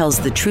book that tells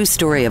the true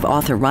story of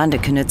author Rhonda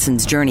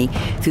Knutsen's journey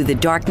through the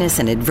darkness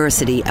and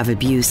adversity of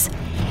abuse.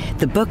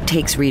 The book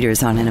takes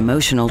readers on an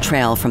emotional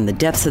trail from the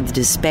depths of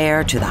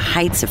despair to the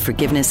heights of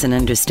forgiveness and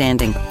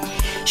understanding.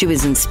 She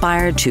was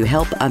inspired to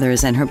help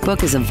others, and her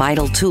book is a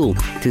vital tool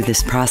through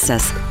this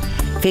process.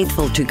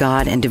 Faithful to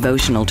God and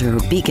devotional to her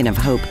beacon of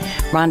hope,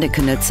 Rhonda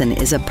Knutsen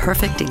is a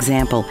perfect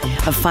example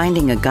of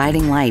finding a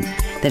guiding light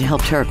that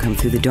helped her come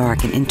through the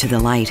dark and into the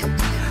light.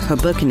 Her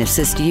book can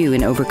assist you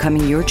in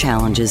overcoming your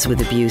challenges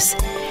with abuse.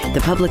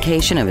 The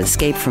publication of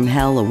Escape from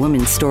Hell, A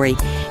Woman's Story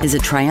is a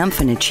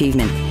triumphant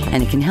achievement,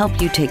 and it can help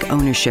you take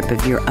ownership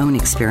of your own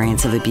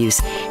experience of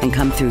abuse and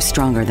come through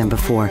stronger than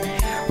before.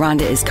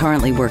 Rhonda is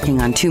currently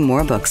working on 2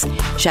 more books,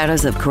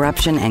 Shadows of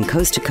Corruption and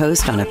Coast to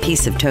Coast on a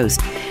Piece of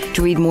Toast.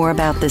 To read more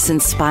about this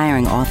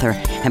inspiring author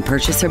and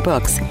purchase her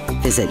books,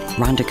 visit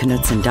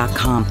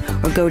RhondaKnutsen.com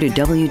or go to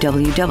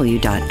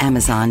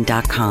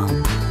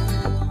www.amazon.com.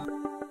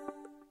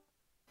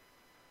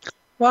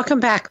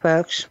 Welcome back,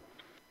 folks.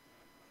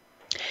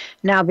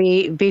 Now,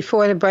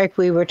 before the break,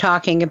 we were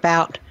talking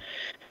about,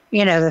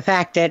 the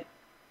fact that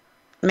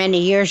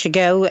many years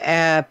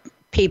ago,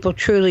 people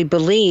truly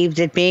believed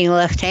that being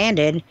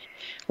left-handed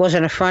was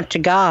an affront to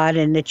God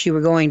and that you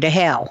were going to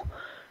hell.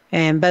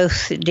 And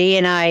both Dee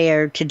and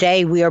I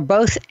we are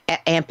both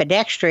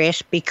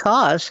ambidextrous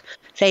because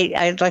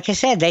like I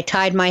said, they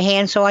tied my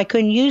hand so I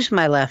couldn't use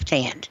my left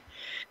hand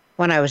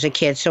when I was a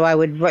kid. So I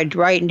would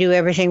write and do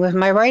everything with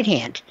my right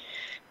hand.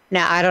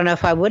 Now, I don't know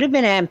if I would have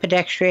been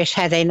ambidextrous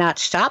had they not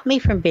stopped me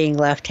from being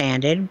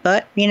left-handed,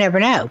 but you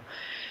never know.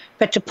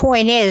 But the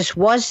point is,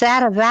 was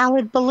that a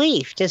valid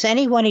belief? Does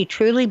anyone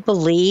truly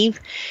believe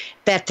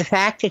that the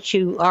fact that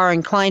you are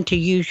inclined to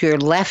use your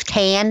left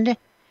hand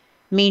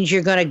means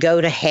you're going to go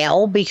to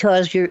hell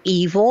because you're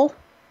evil?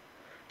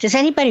 Does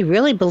anybody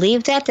really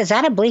believe that? Is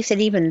that a belief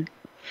that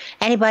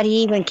anybody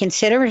even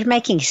considers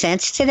making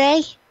sense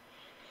today?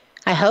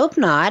 I hope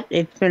not.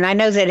 And I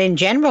know that in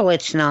general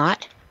it's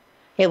not.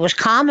 It was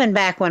common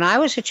back when I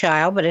was a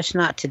child, but it's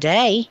not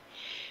today.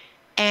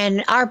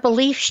 And our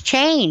beliefs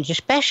change,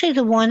 especially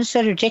the ones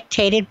that are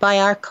dictated by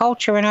our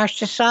culture and our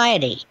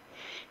society.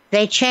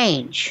 They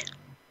change.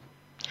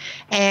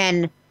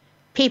 And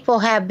people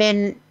have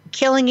been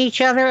killing each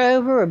other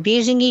over,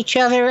 abusing each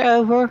other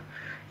over,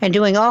 and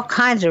doing all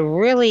kinds of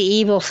really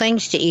evil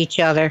things to each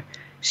other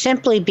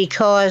simply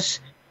because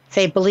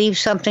they believe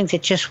something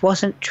that just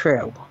wasn't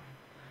true.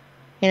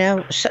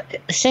 So,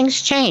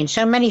 things change.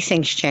 So many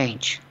things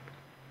change.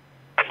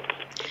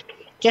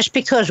 Just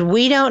because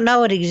we don't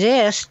know it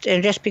exists,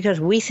 and just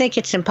because we think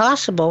it's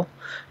impossible,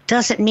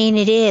 doesn't mean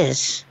it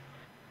is.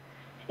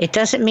 It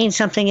doesn't mean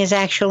something is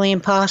actually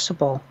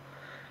impossible.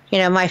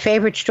 My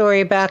favorite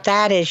story about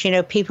that is,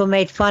 people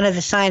made fun of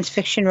the science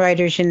fiction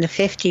writers in the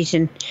 50s,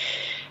 and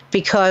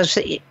because,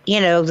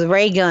 the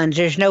ray guns,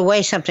 there's no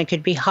way something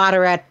could be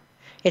hotter at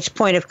its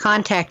point of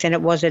contact than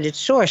it was at its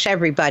source.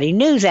 Everybody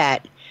knew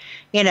that,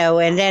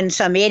 and then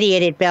some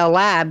idiot at Bell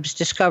Labs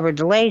discovered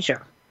the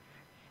laser.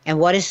 And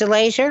what is the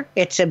laser?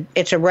 It's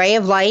a ray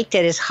of light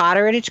that is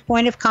hotter at its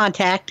point of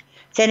contact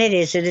than it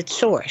is at its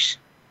source,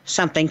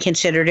 something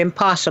considered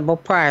impossible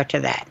prior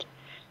to that.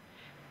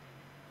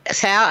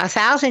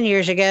 1,000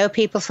 years ago,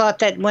 people thought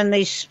that when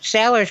these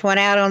sailors went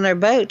out on their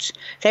boats,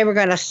 they were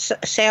going to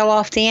sail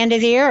off the end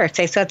of the earth.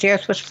 They thought the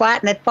earth was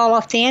flat and they'd fall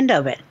off the end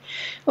of it.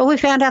 Well, we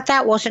found out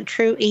that wasn't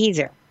true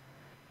either.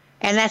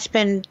 And that's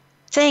been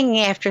thing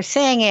after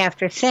thing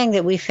after thing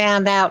that we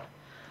found out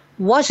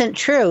wasn't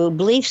true.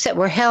 Beliefs that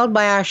were held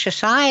by our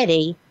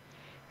society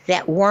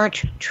that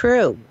weren't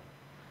true.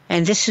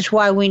 And this is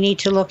why we need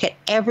to look at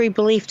every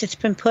belief that's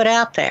been put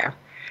out there,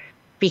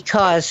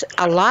 because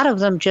a lot of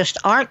them just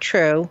aren't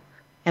true,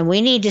 and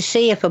we need to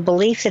see if a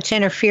belief that's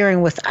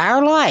interfering with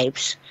our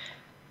lives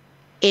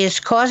is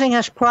causing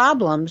us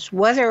problems,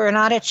 whether or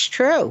not it's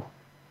true.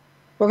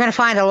 We're going to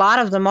find a lot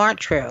of them aren't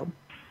true.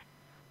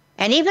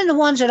 And even the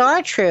ones that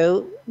are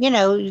true, you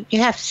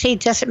have to see,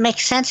 does it make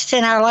sense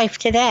in our life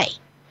today?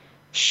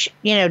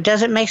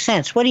 Does it make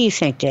sense? What do you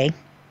think, Dee?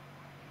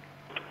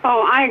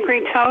 Oh, I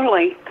agree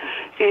totally.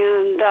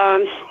 And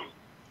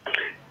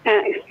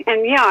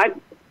yeah,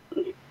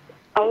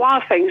 a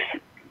lot of things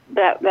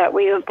that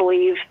we have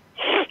believed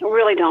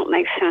really don't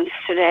make sense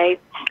today.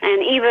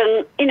 And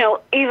even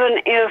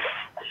if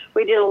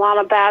we did a lot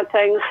of bad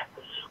things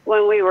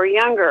when we were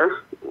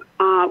younger,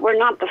 we're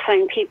not the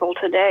same people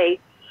today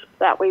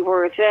that we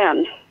were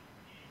then.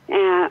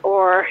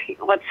 Or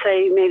let's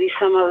say maybe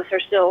some of us are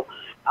still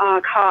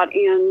caught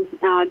in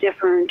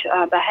different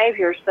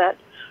behaviors that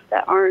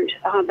aren't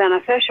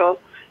beneficial.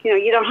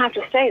 You don't have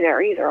to stay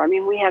there either. I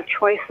mean, we have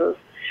choices.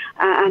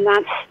 And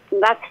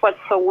that's what's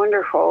so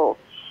wonderful,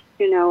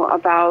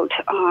 about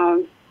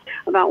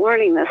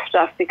learning this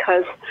stuff,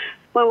 because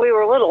when we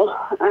were little,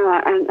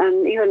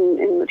 and even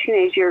in the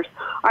teenage years,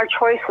 our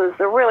choices,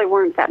 there really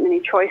weren't that many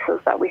choices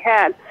that we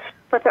had.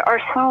 But there are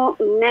so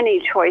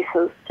many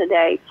choices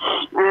today,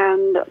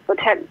 and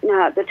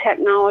the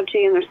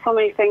technology, and there's so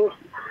many things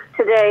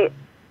today,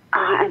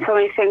 and so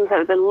many things that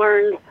have been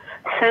learned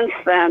since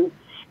then.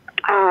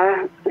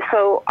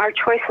 So our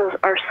choices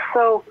are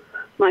so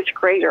much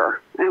greater,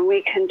 and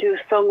we can do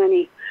so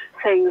many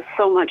things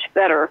so much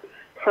better.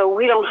 So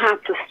we don't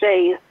have to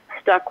stay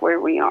stuck where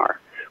we are.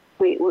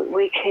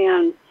 We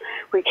can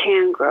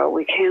grow.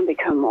 We can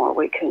become more.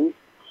 We can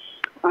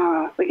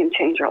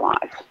change our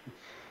lives.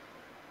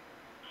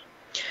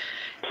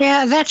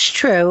 Yeah, that's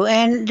true.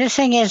 And the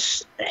thing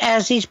is,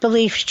 as these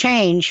beliefs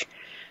change,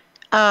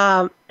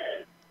 it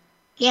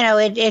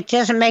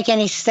doesn't make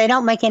they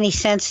don't make any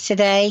sense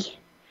today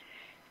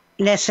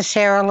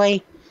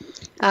necessarily.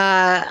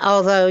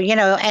 Although,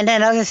 and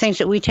then other things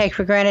that we take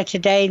for granted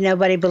today,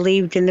 nobody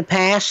believed in the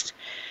past.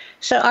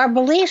 So our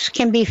beliefs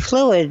can be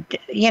fluid.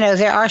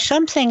 There are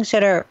some things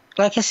that are,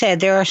 like I said,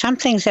 there are some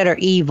things that are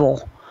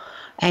evil,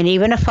 and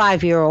even a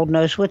 5-year-old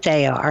knows what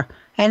they are.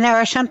 And there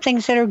are some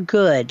things that are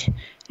good,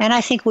 and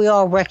I think we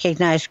all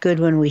recognize good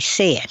when we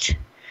see it.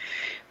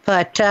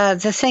 But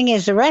the thing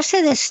is, the rest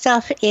of this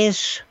stuff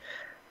is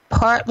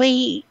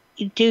partly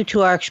due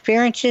to our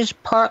experiences,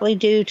 partly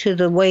due to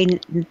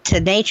to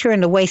nature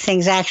and the way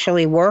things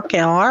actually work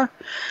and are,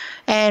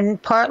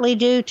 and partly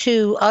due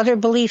to other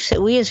beliefs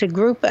that we as a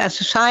group, as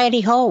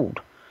society, hold.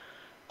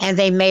 And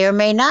they may or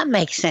may not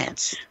make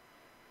sense.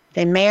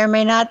 They may or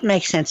may not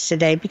make sense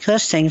today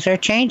because things are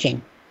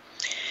changing.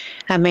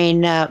 I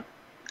mean, a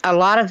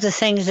lot of the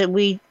things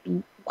that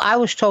I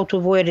was told to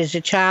avoid as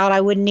a child,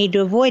 I wouldn't need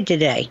to avoid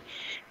today,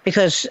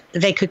 because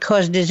they could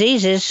cause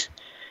diseases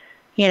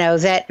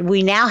that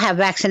we now have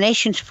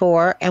vaccinations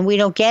for, and we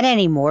don't get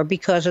anymore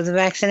because of the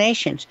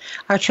vaccinations.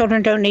 Our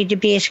children don't need to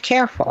be as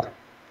careful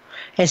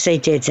as they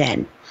did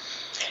then.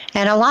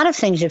 And a lot of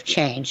things have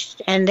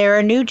changed, and there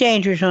are new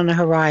dangers on the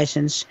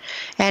horizons.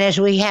 And as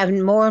we have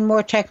more and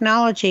more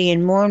technology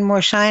and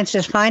more science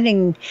is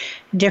finding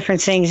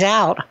different things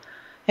out,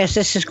 as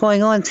this is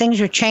going on, things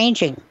are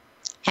changing.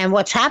 And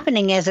what's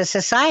happening as a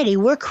society,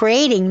 we're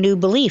creating new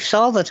beliefs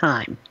all the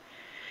time.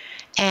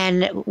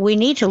 And we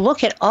need to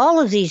look at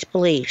all of these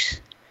beliefs,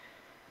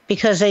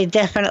 because they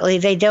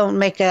don't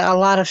make a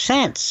lot of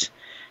sense.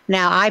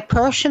 Now, I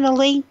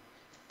personally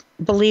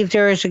believe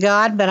there is a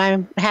God, but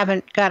I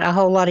haven't got a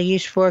whole lot of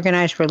use for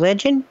organized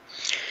religion.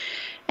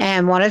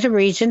 And one of the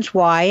reasons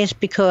why is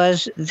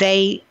because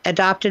they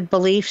adopted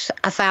beliefs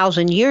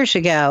 1,000 years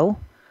ago,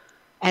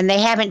 and they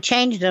haven't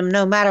changed them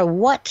no matter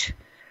what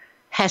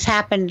has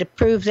happened to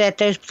prove that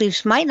those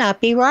beliefs might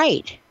not be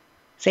right.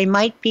 They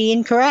might be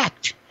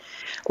incorrect.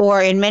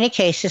 Or in many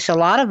cases, a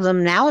lot of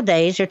them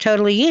nowadays are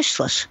totally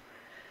useless.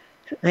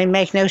 They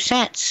make no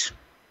sense.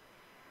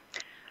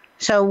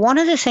 So one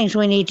of the things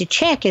we need to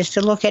check is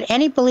to look at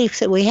any belief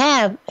that we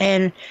have.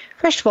 And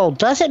first of all,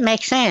 does it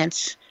make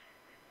sense?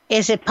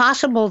 Is it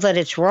possible that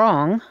it's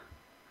wrong?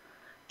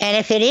 And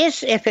if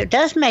it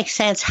does make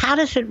sense, how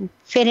does it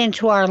fit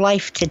into our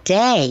life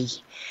today?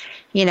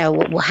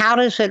 How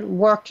does it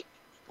work?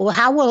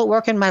 How will it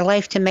work in my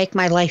life to make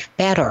my life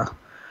better?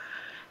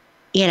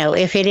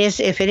 If it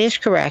is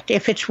correct.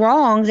 If it's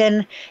wrong,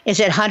 then is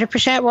it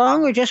 100%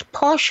 wrong or just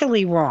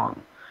partially wrong?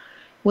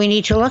 We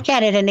need to look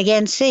at it and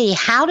again see,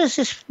 how does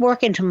this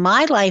work into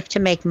my life to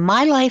make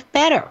my life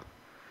better?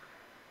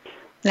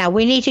 Now,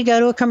 we need to go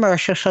to a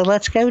commercial, so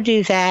let's go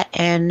do that,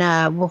 and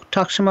we'll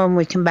talk some more when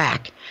we come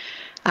back.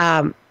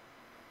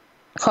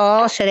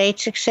 Call us at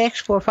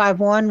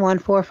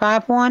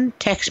 866-451-1451.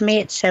 Text me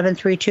at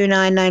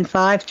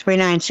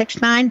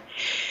 732-995-3969.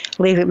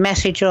 Leave a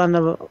message on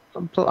the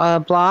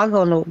blog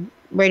on the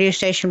radio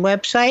station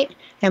website,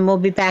 and we'll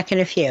be back in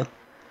a few.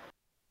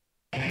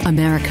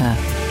 America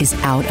is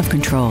out of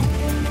control.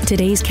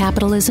 Today's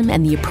capitalism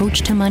and the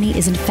approach to money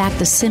is in fact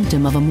the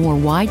symptom of a more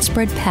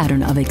widespread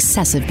pattern of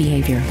excessive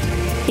behavior.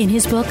 In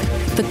his book,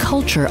 The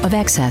Culture of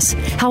Excess,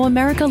 How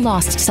America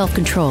Lost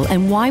Self-Control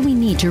and Why We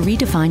Need to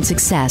Redefine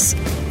Success,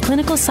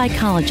 clinical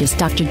psychologist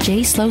Dr.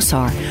 Jay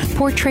Slosar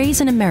portrays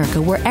an America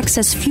where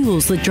excess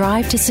fuels the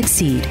drive to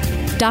succeed.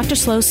 Dr.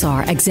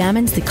 Slosar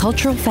examines the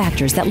cultural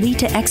factors that lead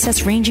to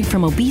excess, ranging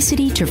from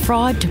obesity to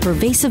fraud to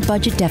pervasive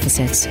budget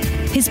deficits.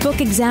 His book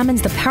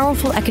examines the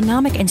powerful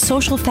economic and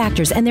social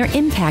factors and their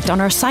impact on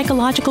our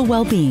psychological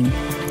well-being.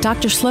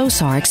 Dr.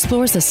 Slosar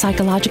explores the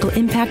psychological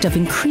impact of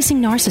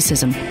increasing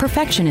narcissism,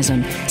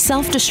 perfectionism,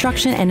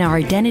 self-destruction, and our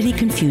identity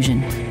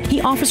confusion.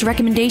 He offers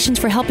recommendations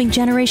for helping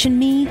Generation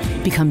Me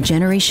become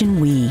Generation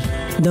We.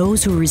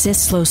 Those who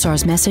resist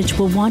Slosar's message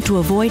will want to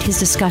avoid his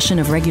discussion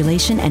of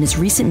regulation and his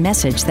recent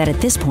message that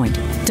at this point,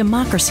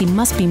 democracy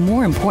must be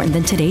more important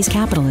than today's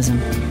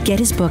capitalism. Get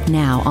his book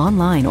now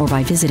online or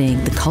by visiting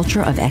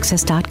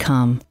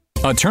thecultureofexcess.com.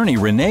 Attorney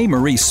Renee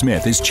Marie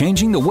Smith is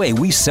changing the way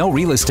we sell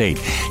real estate.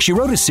 She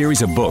wrote a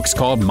series of books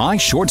called My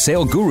Short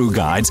Sale Guru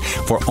Guides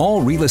for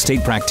all real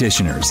estate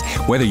practitioners.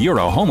 Whether you're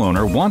a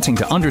homeowner wanting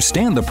to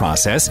understand the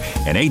process,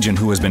 an agent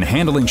who has been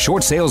handling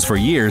short sales for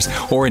years,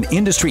 or an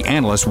industry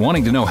analyst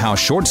wanting to know how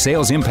short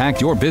sales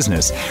impact your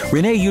business,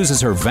 Renee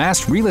uses her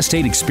vast real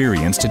estate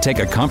experience to take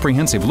a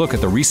comprehensive look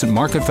at the recent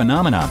market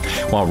phenomenon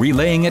while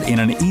relaying it in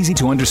an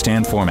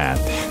easy-to-understand format.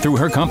 Through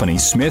her company,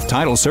 Smith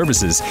Title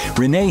Services,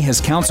 Renee has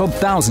counseled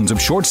thousands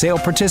of short sale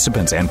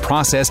participants and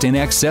processed in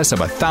excess of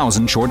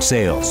 1,000 short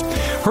sales.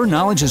 Her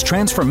knowledge is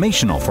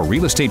transformational for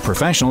real estate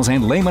professionals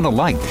and laymen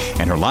alike,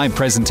 and her live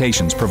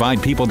presentations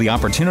provide people the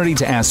opportunity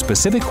to ask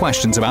specific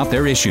questions about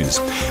their issues.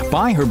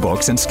 Buy her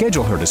books and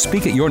schedule her to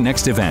speak at your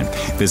next event.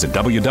 Visit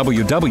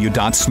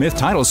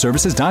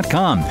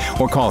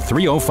www.smithtitleservices.com or call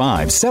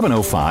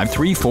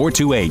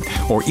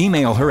 305-705-3428 or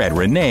email her at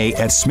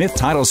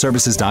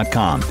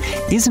renee@smithtitleservices.com.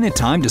 Isn't it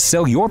time to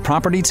sell your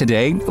property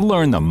today?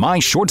 Learn the My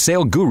Short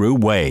Sale Guru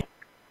way.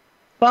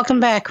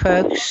 Welcome back,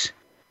 folks.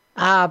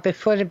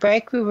 Before the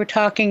break, we were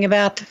talking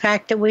about the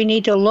fact that we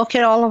need to look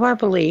at all of our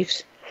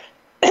beliefs,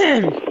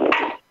 and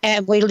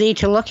we need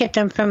to look at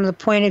them from the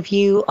point of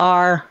view,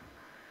 are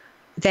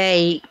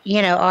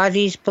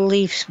these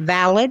beliefs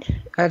valid?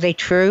 Are they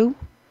true?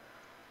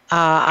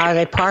 Are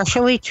they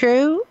partially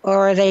true,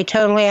 or are they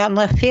totally out in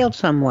left field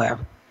somewhere?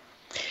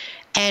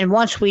 And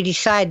once we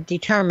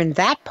determine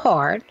that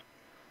part,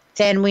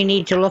 then we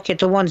need to look at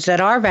the ones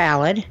that are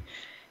valid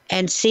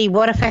and see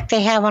what effect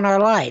they have on our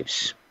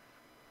lives.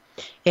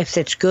 If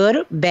it's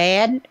good,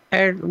 bad,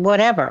 or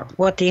whatever,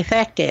 what the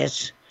effect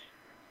is.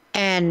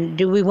 And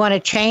do we want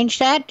to change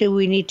that? Do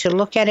we need to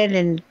look at it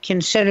and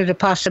consider the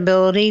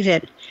possibility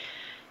that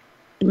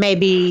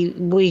maybe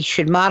we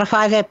should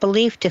modify that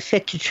belief to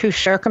fit the true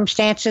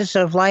circumstances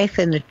of life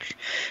and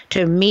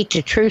to meet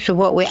the truth of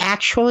what we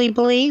actually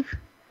believe?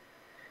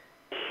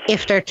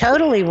 If they're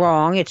totally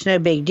wrong, it's no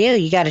big deal.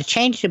 You got to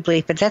change the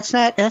belief, but that's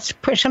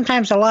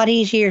sometimes a lot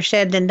easier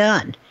said than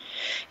done.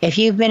 If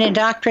you've been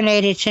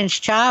indoctrinated since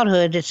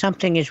childhood that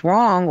something is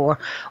wrong, or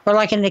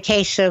like in the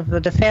case of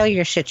the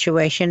failure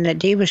situation that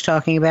Dee was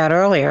talking about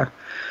earlier,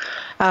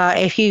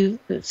 if you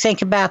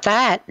think about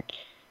that,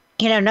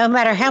 no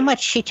matter how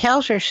much she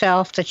tells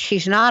herself that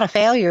she's not a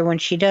failure when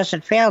she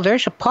doesn't fail,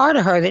 there's a part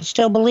of her that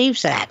still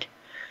believes that.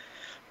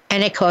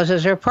 And it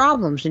causes her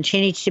problems, and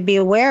she needs to be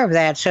aware of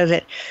that so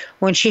that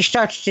when she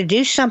starts to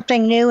do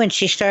something new and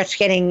she starts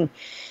getting,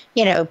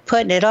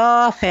 putting it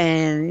off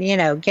and,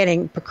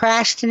 getting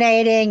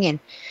procrastinating, and,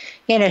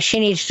 she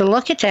needs to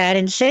look at that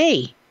and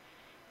see,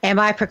 am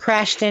I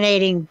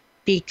procrastinating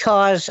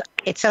because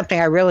it's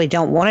something I really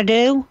don't want to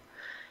do?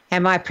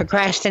 Am I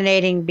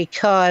procrastinating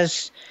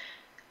because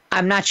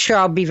I'm not sure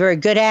I'll be very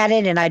good at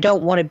it and I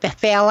don't want to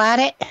fail at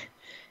it?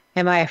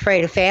 Am I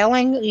afraid of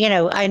failing?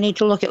 I need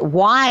to look at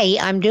why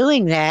I'm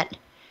doing that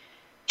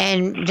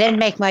and then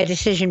make my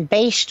decision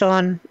based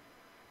on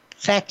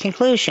that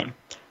conclusion.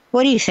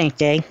 What do you think,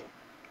 Dee?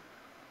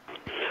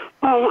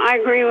 Well, I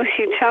agree with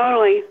you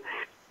totally.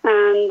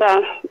 And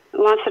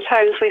lots of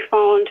times we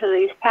fall into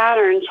these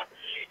patterns.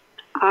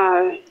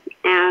 And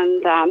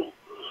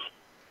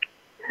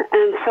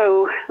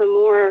so the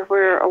more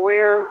we're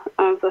aware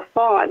of the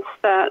thoughts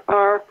that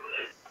are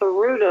the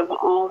root of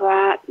all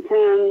that,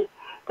 then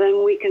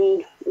we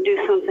can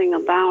do something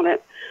about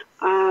it.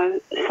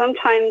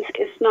 Sometimes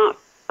it's not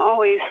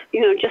always,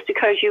 just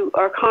because you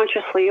are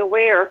consciously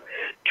aware,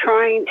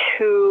 trying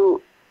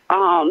to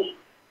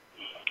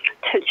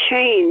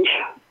change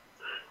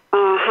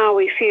how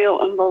we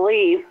feel and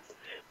believe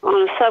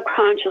on a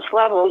subconscious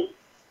level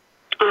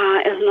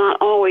is not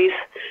always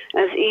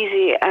as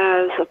easy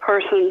as a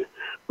person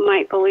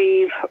might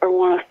believe or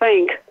want to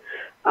think.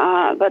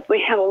 But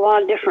we have a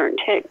lot of different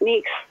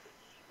techniques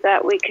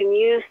that we can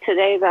use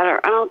today that are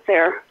out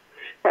there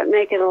that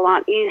make it a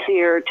lot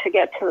easier to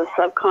get to the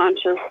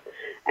subconscious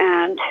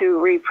and to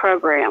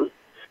reprogram.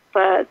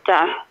 But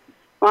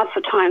lots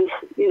of times,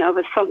 if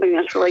it's something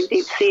that's really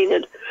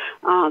deep-seated,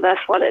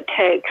 that's what it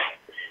takes.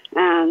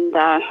 And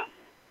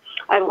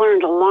I've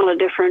learned a lot of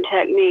different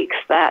techniques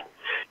that,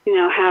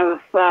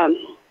 have not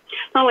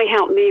only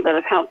helped me, but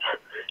have helped,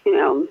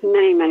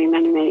 many, many,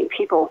 many, many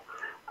people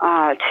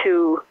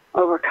to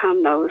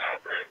overcome those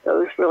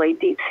really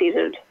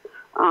deep-seated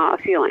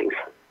feelings.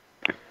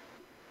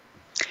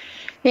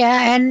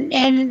 Yeah,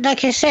 and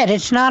like I said,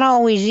 it's not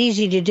always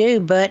easy to do,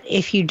 but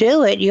if you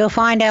do it, you'll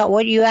find out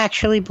what you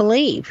actually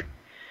believe.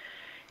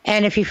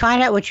 And if you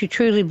find out what you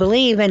truly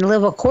believe and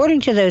live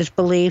according to those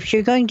beliefs,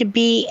 you're going to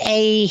be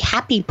a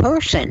happy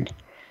person.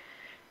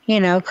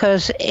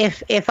 Because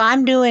if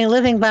I'm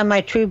living by my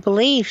true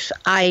beliefs,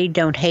 I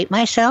don't hate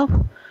myself.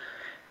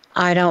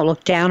 I don't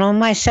look down on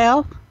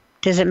myself.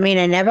 Does it mean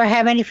I never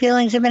have any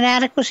feelings of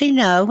inadequacy?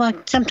 No.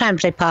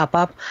 Sometimes they pop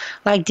up.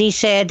 Like Dee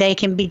said,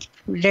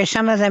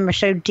 some of them are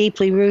so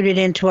deeply rooted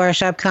into our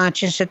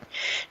subconscious that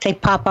they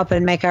pop up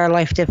and make our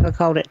life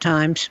difficult at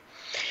times.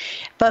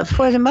 But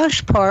for the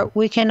most part,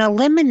 we can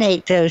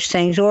eliminate those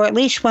things, or at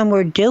least when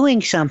we're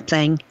doing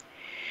something,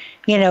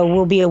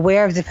 we'll be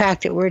aware of the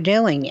fact that we're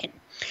doing it.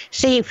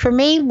 See, for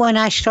me, when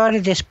I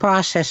started this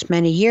process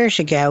many years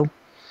ago,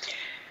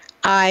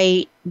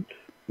 I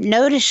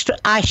noticed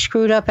I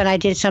screwed up and I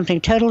did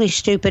something totally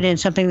stupid and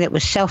something that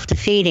was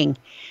self-defeating.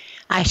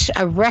 I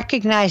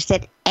recognized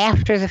it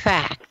after the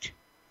fact.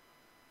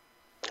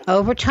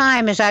 Over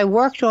time, as I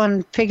worked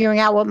on figuring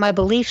out what my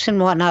beliefs and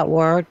whatnot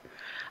were,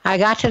 I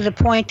got to the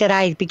point that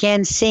I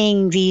began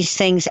seeing these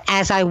things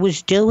as I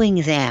was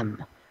doing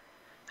them.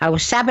 I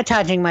was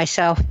sabotaging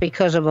myself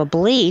because of a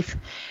belief,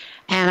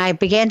 and I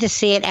began to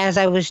see it as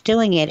I was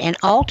doing it. And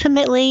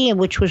ultimately,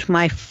 which was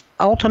my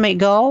ultimate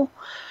goal,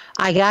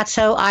 I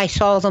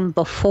saw them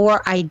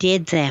before I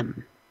did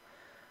them.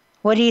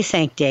 What do you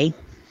think, Dee?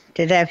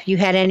 Have you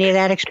had any of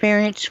that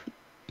experience?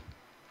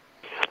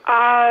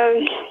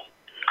 I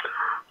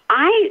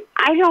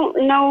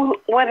don't know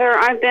whether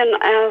I've been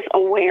as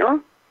aware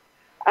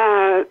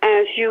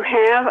as you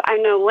have. I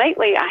know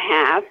lately I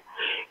have,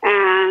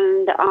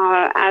 and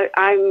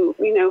I'm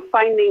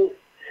finding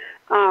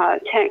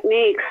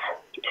techniques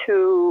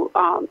to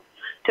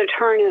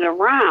turn it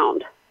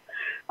around.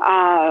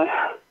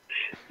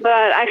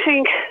 But I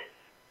think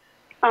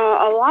a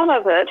lot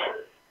of it,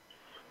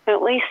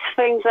 at least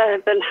things that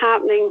have been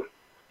happening,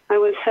 I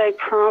would say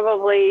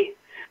probably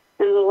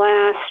in the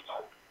last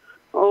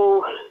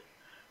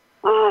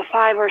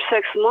 5 or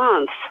 6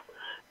 months.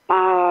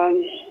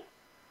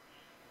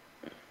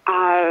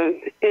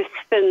 It's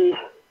been a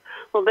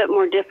little bit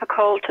more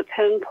difficult to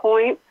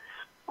pinpoint,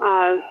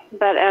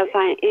 but as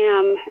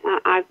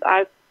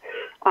I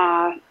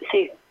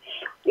see,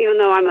 even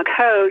though I'm a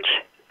coach,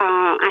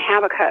 I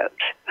have a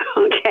coach,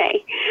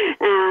 okay,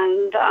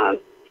 and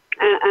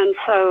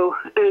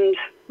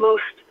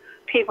most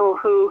people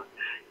who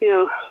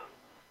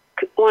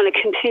want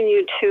to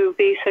continue to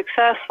be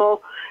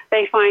successful,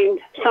 they find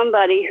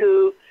somebody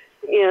who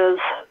is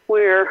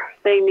where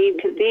they need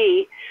to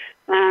be,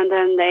 and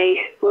then they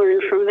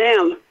learn from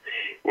them.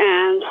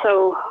 And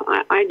so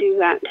I do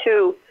that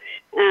too.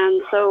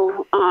 And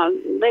so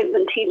they've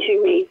been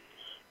teaching me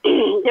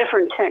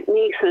different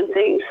techniques and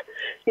things,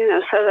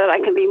 so that I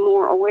can be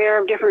more aware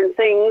of different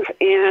things,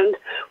 and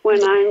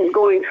when I'm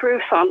going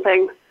through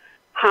something,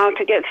 how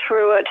to get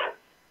through it,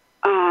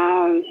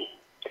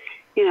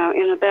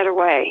 in a better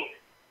way.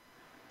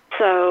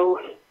 So,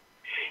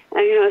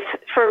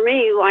 for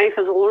me, life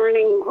is a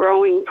learning,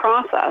 growing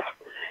process,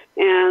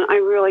 and I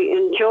really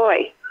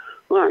enjoy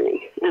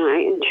learning, and I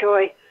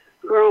enjoy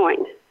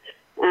growing.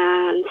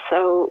 And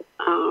so,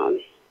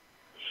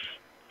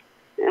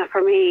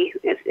 for me,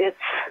 it's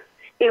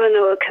even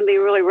though it can be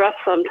really rough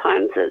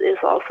sometimes, it is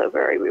also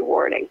very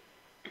rewarding.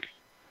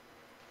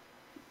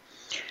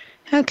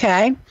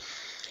 Okay.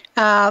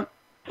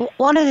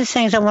 One of the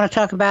things I want to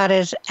talk about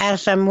is,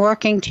 as I'm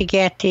working to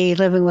get the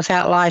Living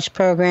Without Lies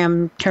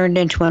program turned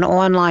into an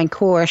online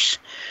course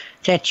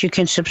that you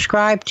can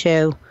subscribe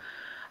to,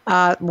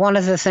 one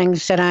of the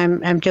things that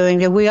I'm doing,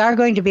 that we are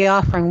going to be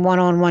offering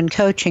one-on-one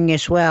coaching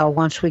as well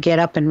once we get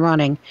up and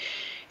running,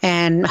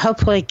 and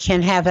hopefully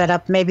can have that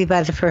up maybe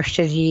by the first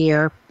of the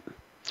year.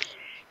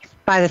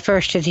 by the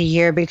first of the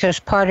year, because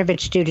part of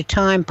it's due to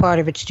time, part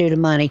of it's due to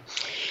money.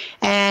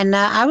 And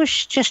I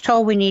was just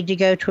told we need to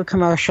go to a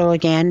commercial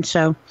again,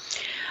 so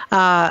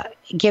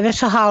give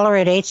us a holler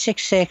at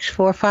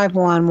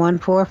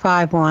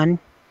 866-451-1451,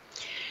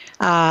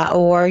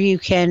 or you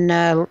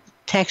can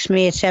text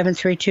me at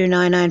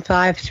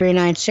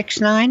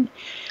 732-995-3969,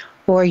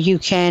 or you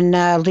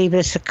can leave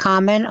us a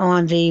comment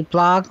on the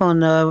blog on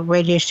the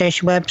radio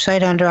station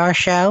website under our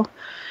show,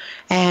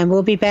 and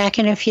we'll be back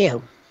in a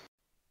few.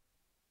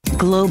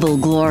 Global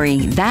Glory.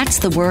 That's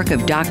the work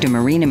of Dr.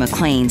 Marina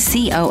McLean,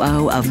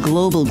 COO of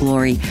Global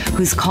Glory,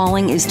 whose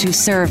calling is to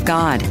serve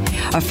God.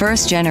 A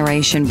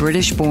first-generation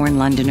British-born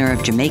Londoner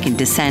of Jamaican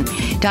descent,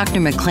 Dr.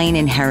 McLean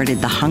inherited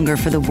the hunger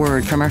for the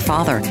Word from her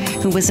father,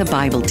 who was a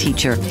Bible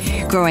teacher.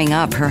 Growing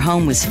up, her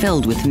home was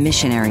filled with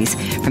missionaries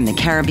from the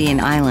Caribbean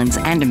islands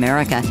and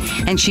America,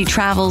 and she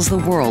travels the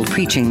world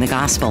preaching the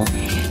gospel.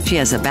 She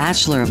has a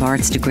Bachelor of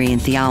Arts degree in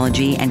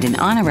theology and an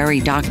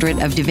honorary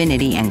doctorate of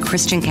divinity and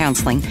Christian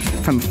counseling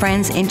from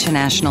Friends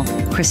International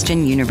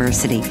Christian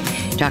University.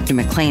 Dr.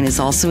 McLean is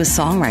also a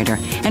songwriter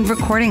and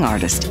recording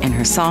artist, and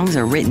her songs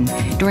are written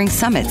during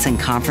summits and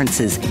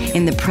conferences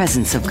in the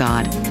presence of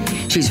God.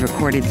 She's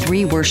recorded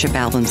 3 worship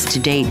albums to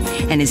date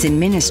and is in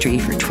ministry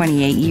for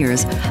 28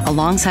 years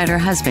alongside her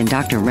husband,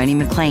 Dr. Rennie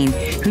McLean,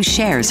 who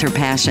shares her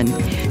passion.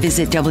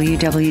 Visit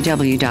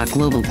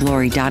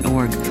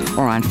www.globalglory.org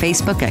or on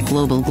Facebook at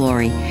Global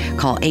Glory.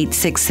 Call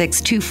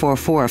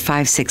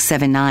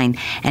 866-244-5679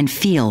 and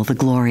feel the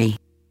glory.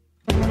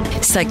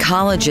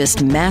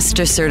 Psychologist,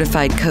 master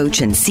certified coach,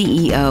 and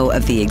CEO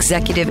of the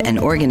executive and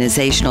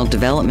organizational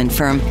development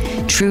firm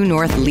True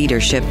North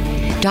Leadership,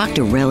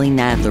 Dr. Relly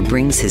Nadler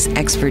brings his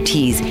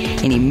expertise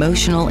in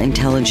emotional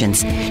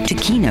intelligence to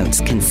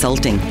Keynotes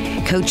Consulting,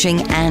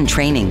 coaching, and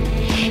training.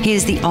 He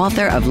is the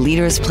author of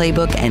Leader's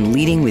Playbook and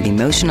Leading with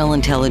Emotional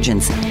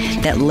Intelligence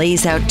that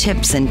lays out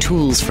tips and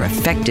tools for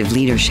effective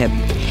leadership.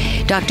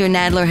 Dr.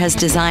 Nadler has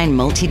designed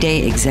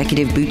multi-day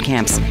executive boot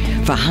camps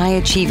for high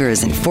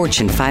achievers in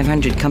Fortune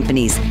 500 companies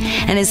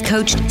and has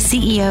coached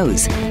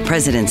CEOs,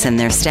 presidents, and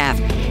their staff,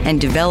 and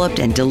developed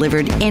and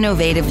delivered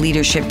innovative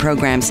leadership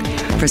programs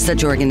for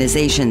such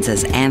organizations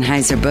as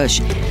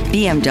Anheuser-Busch,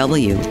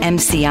 BMW,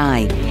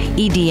 MCI,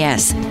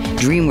 EDS,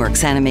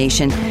 DreamWorks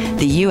Animation,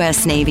 the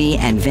U.S. Navy,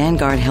 and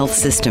Vanguard Health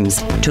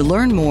Systems. To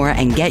learn more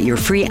and get your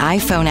free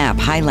iPhone app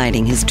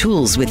highlighting his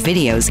tools with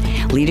videos,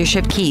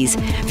 leadership keys,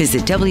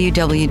 visit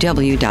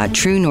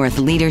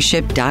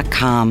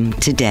www.truenorthleadership.com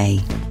today.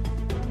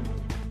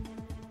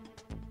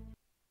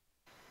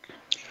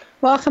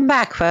 Welcome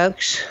back,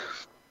 folks.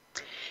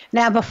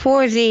 Now,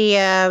 before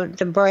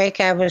the break,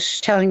 I was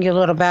telling you a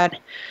little about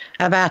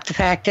the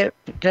fact that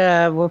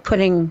we're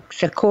putting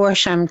the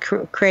course. I'm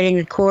creating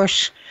the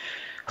course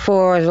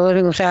for the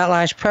Living Without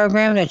Lies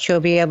program that you'll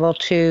be able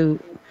to.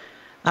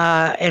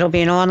 It'll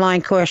be an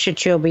online course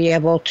that you'll be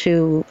able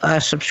to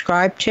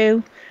subscribe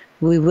to.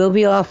 We will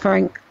be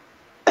offering,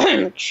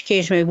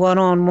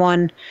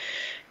 one-on-one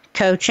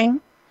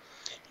coaching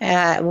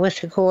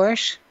with the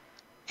course.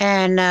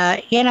 And,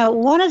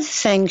 one of the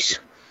things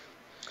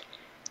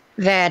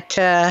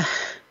that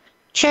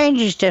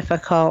change is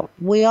difficult.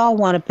 We all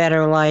want a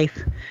better life.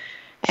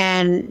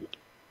 And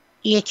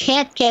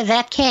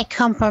that can't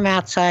come from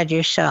outside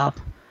yourself.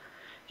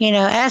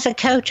 As a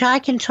coach, I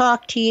can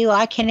talk to you.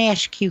 I can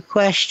ask you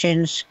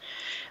questions.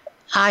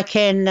 I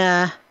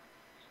can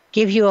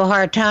give you a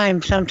hard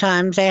time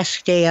sometimes.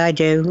 Ask Dee, I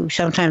do.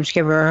 Sometimes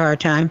give her a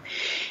hard time.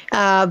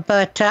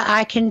 But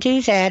I can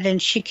do that,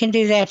 and she can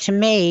do that to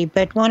me.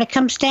 But when it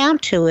comes down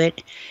to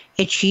it,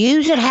 it's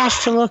you that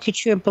has to look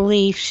at your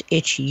beliefs.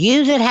 It's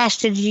you that has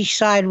to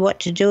decide what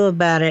to do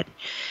about it.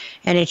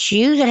 And it's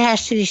you that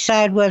has to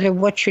decide whether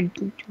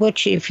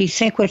if you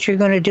think what you're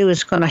going to do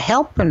is going to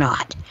help or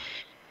not.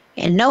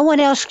 And no one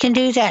else can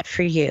do that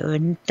for you.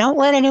 And don't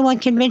let anyone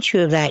convince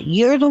you of that.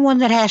 You're the one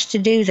that has to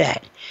do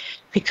that.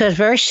 Because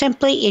very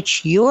simply,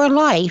 it's your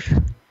life,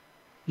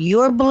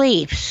 your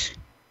beliefs.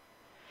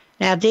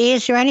 Now, Dee,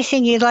 is there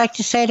anything you'd like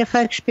to say to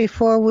folks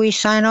before we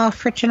sign off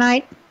for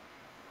tonight?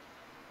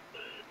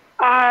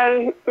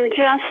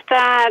 Just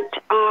that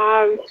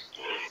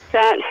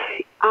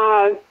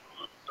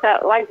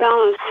like Donna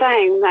was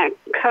saying, that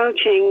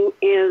coaching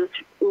is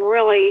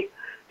really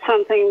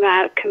something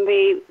that can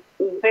be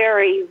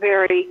very,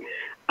 very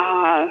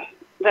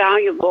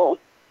valuable,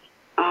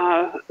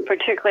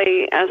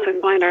 particularly as we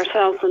find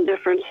ourselves in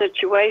different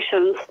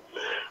situations,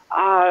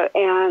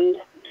 and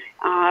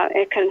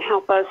it can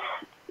help us.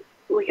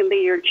 We can be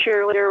your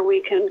cheerleader.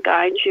 We can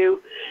guide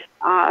you,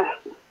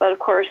 but of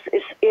course,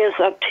 it is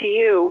up to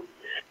you.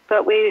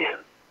 But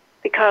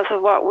because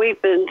of what we've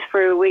been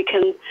through, we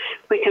can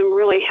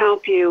really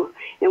help you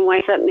in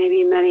ways that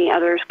maybe many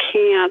others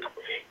can't.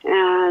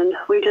 And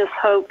we just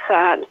hope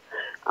that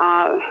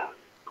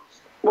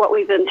what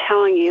we've been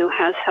telling you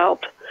has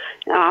helped,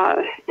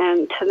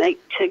 and to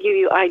give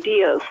you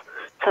ideas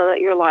so that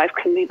your life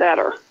can be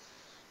better.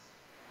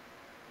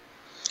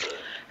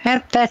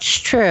 Yep, that's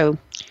true.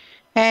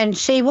 And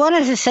see, one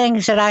of the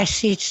things that I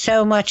see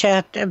so much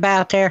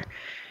about there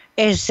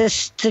is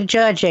just the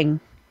judging.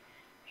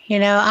 You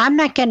know, I'm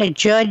not going to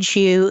judge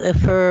you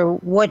for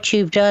what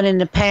you've done in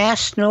the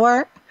past,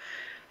 nor,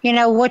 you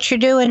know, what you're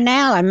doing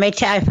now. I may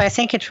if I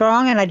think it's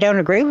wrong and I don't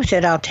agree with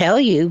it, I'll tell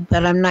you,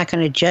 but I'm not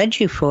going to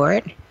judge you for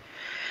it.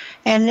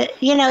 And,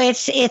 you know,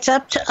 it's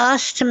up to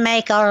us to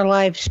make our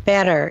lives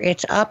better.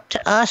 It's up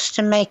to us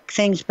to make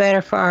things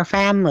better for our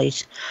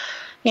families.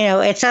 You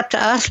know, it's up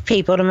to us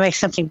people to make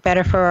something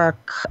better for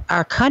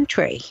our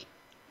country.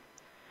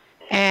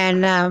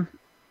 And,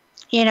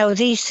 you know,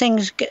 these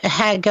things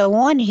go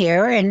on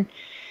here, and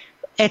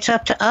it's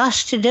up to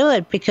us to do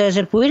it, because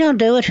if we don't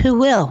do it, who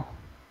will?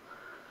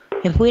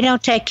 If we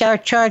don't take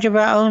charge of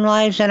our own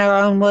lives and our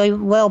own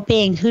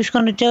well-being, who's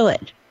going to do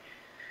it?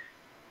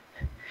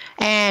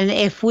 And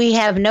if we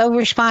have no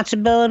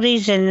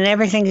responsibilities and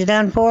everything's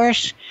done for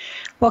us,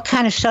 what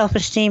kind of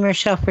self-esteem or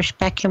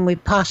self-respect can we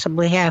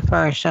possibly have for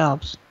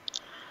ourselves?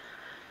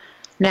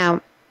 Now,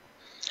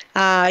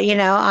 you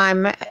know,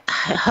 I'm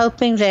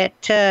hoping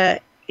that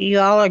you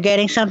all are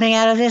getting something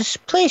out of this.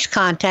 Please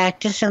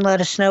contact us and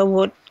let us know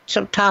what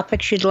some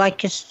topics you'd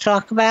like us to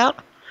talk about.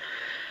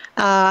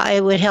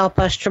 It would help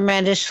us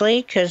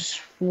tremendously, because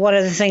one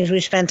of the things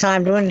we spend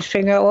time doing is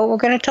figuring out what we're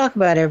going to talk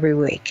about every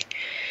week.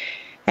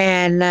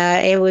 And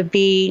it would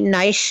be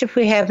nice if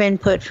we have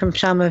input from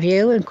some of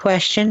you and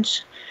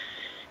questions.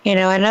 You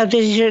know, I know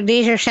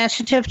these are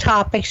sensitive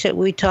topics that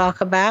we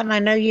talk about, and I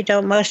know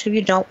most of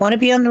you don't want to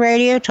be on the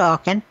radio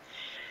talking.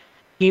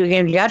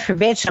 God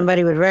forbid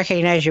somebody would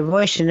recognize your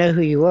voice and know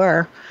who you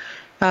were.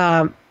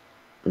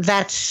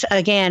 That's,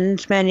 again,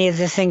 many of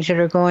the things that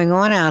are going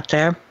on out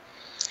there.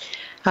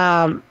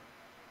 You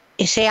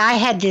see, I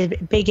had the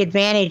big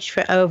advantage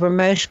over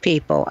most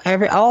people.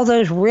 All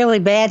those really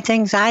bad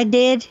things I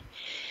did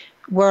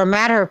were a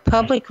matter of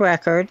public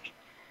record,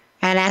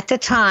 and at the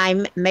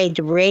time made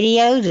the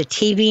radio, the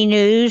TV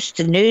news,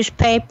 the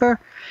newspaper.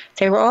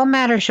 They were all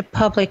matters of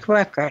public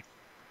record.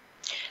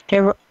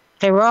 They were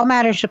all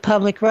matters of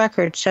public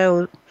record,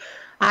 so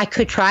I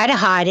could try to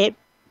hide it,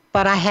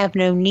 but I have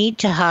no need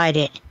to hide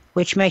it,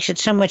 which makes it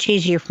so much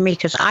easier for me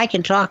because I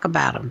can talk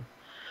about them.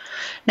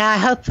 Now, I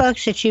hope,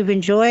 folks, that you've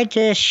enjoyed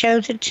the show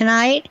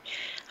tonight.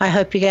 I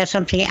hope you got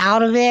something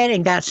out of it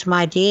and got some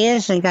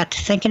ideas and got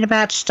to thinking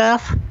about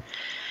stuff.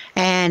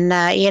 And,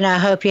 you know, I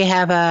hope you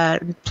have a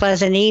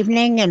pleasant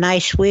evening, a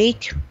nice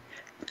week.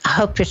 I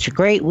hope it's a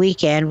great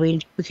weekend. We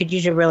could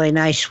use a really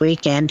nice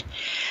weekend.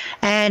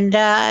 And,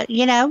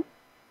 you know,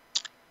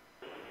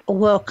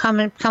 we'll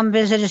come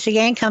visit us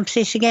again. Come see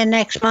us again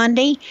next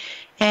Monday.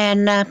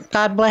 And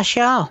God bless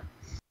y'all.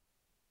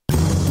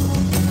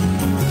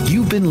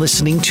 You've been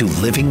listening to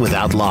Living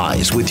Without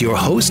Lies with your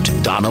host,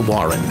 Donna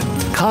Warren.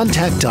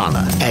 Contact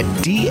Donna at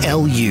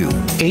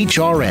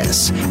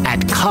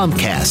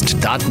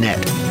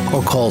dluhrs@comcast.net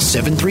or call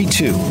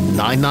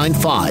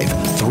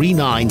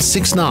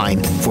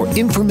 732-995-3969 for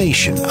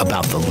information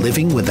about the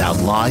Living Without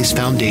Lies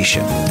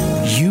Foundation.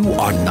 You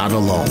are not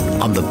alone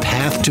on the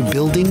path to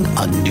building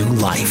a new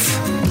life.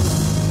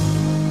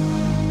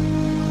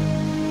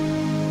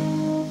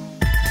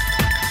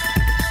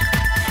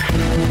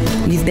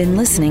 You've been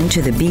listening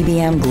to the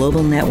BBM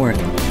Global Network.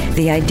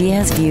 The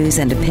ideas, views,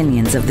 and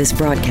opinions of this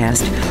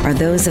broadcast are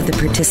those of the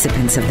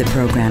participants of the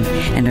program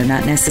and are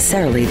not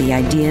necessarily the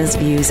ideas,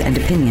 views, and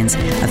opinions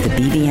of the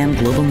BBM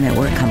Global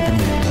Network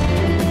Company.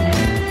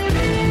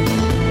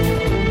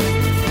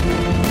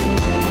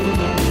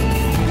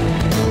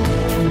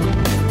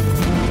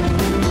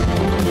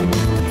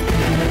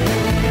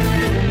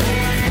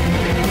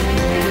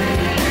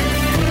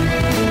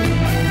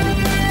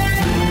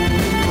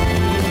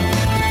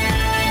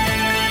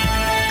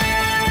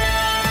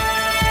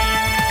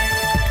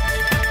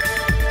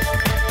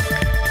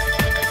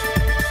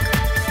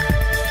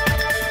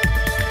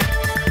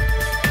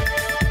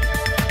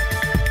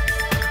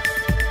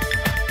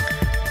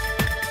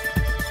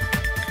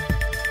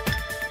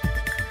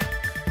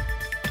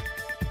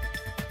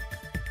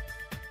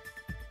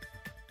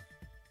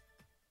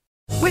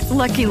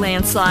 Lucky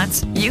Land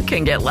Slots, you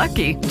can get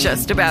lucky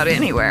just about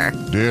anywhere.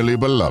 Dearly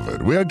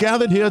beloved, we are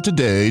gathered here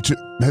today to...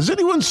 Has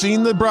anyone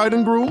seen the bride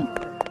and groom?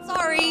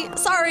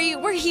 Sorry,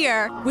 we're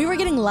here. We were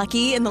getting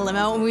lucky in the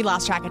limo and we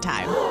lost track of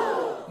time.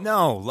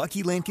 No,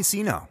 Lucky Land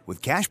Casino,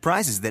 with cash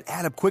prizes that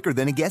add up quicker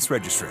than a guest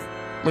registry.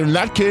 In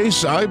that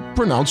case, I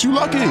pronounce you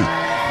lucky.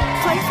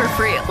 Play for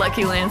free at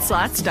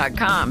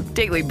LuckyLandSlots.com.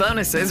 Daily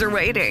bonuses are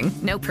waiting.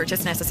 No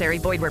purchase necessary.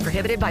 Void where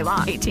prohibited by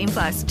law.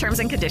 18+. Terms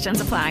and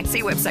conditions apply.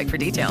 See website for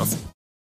details.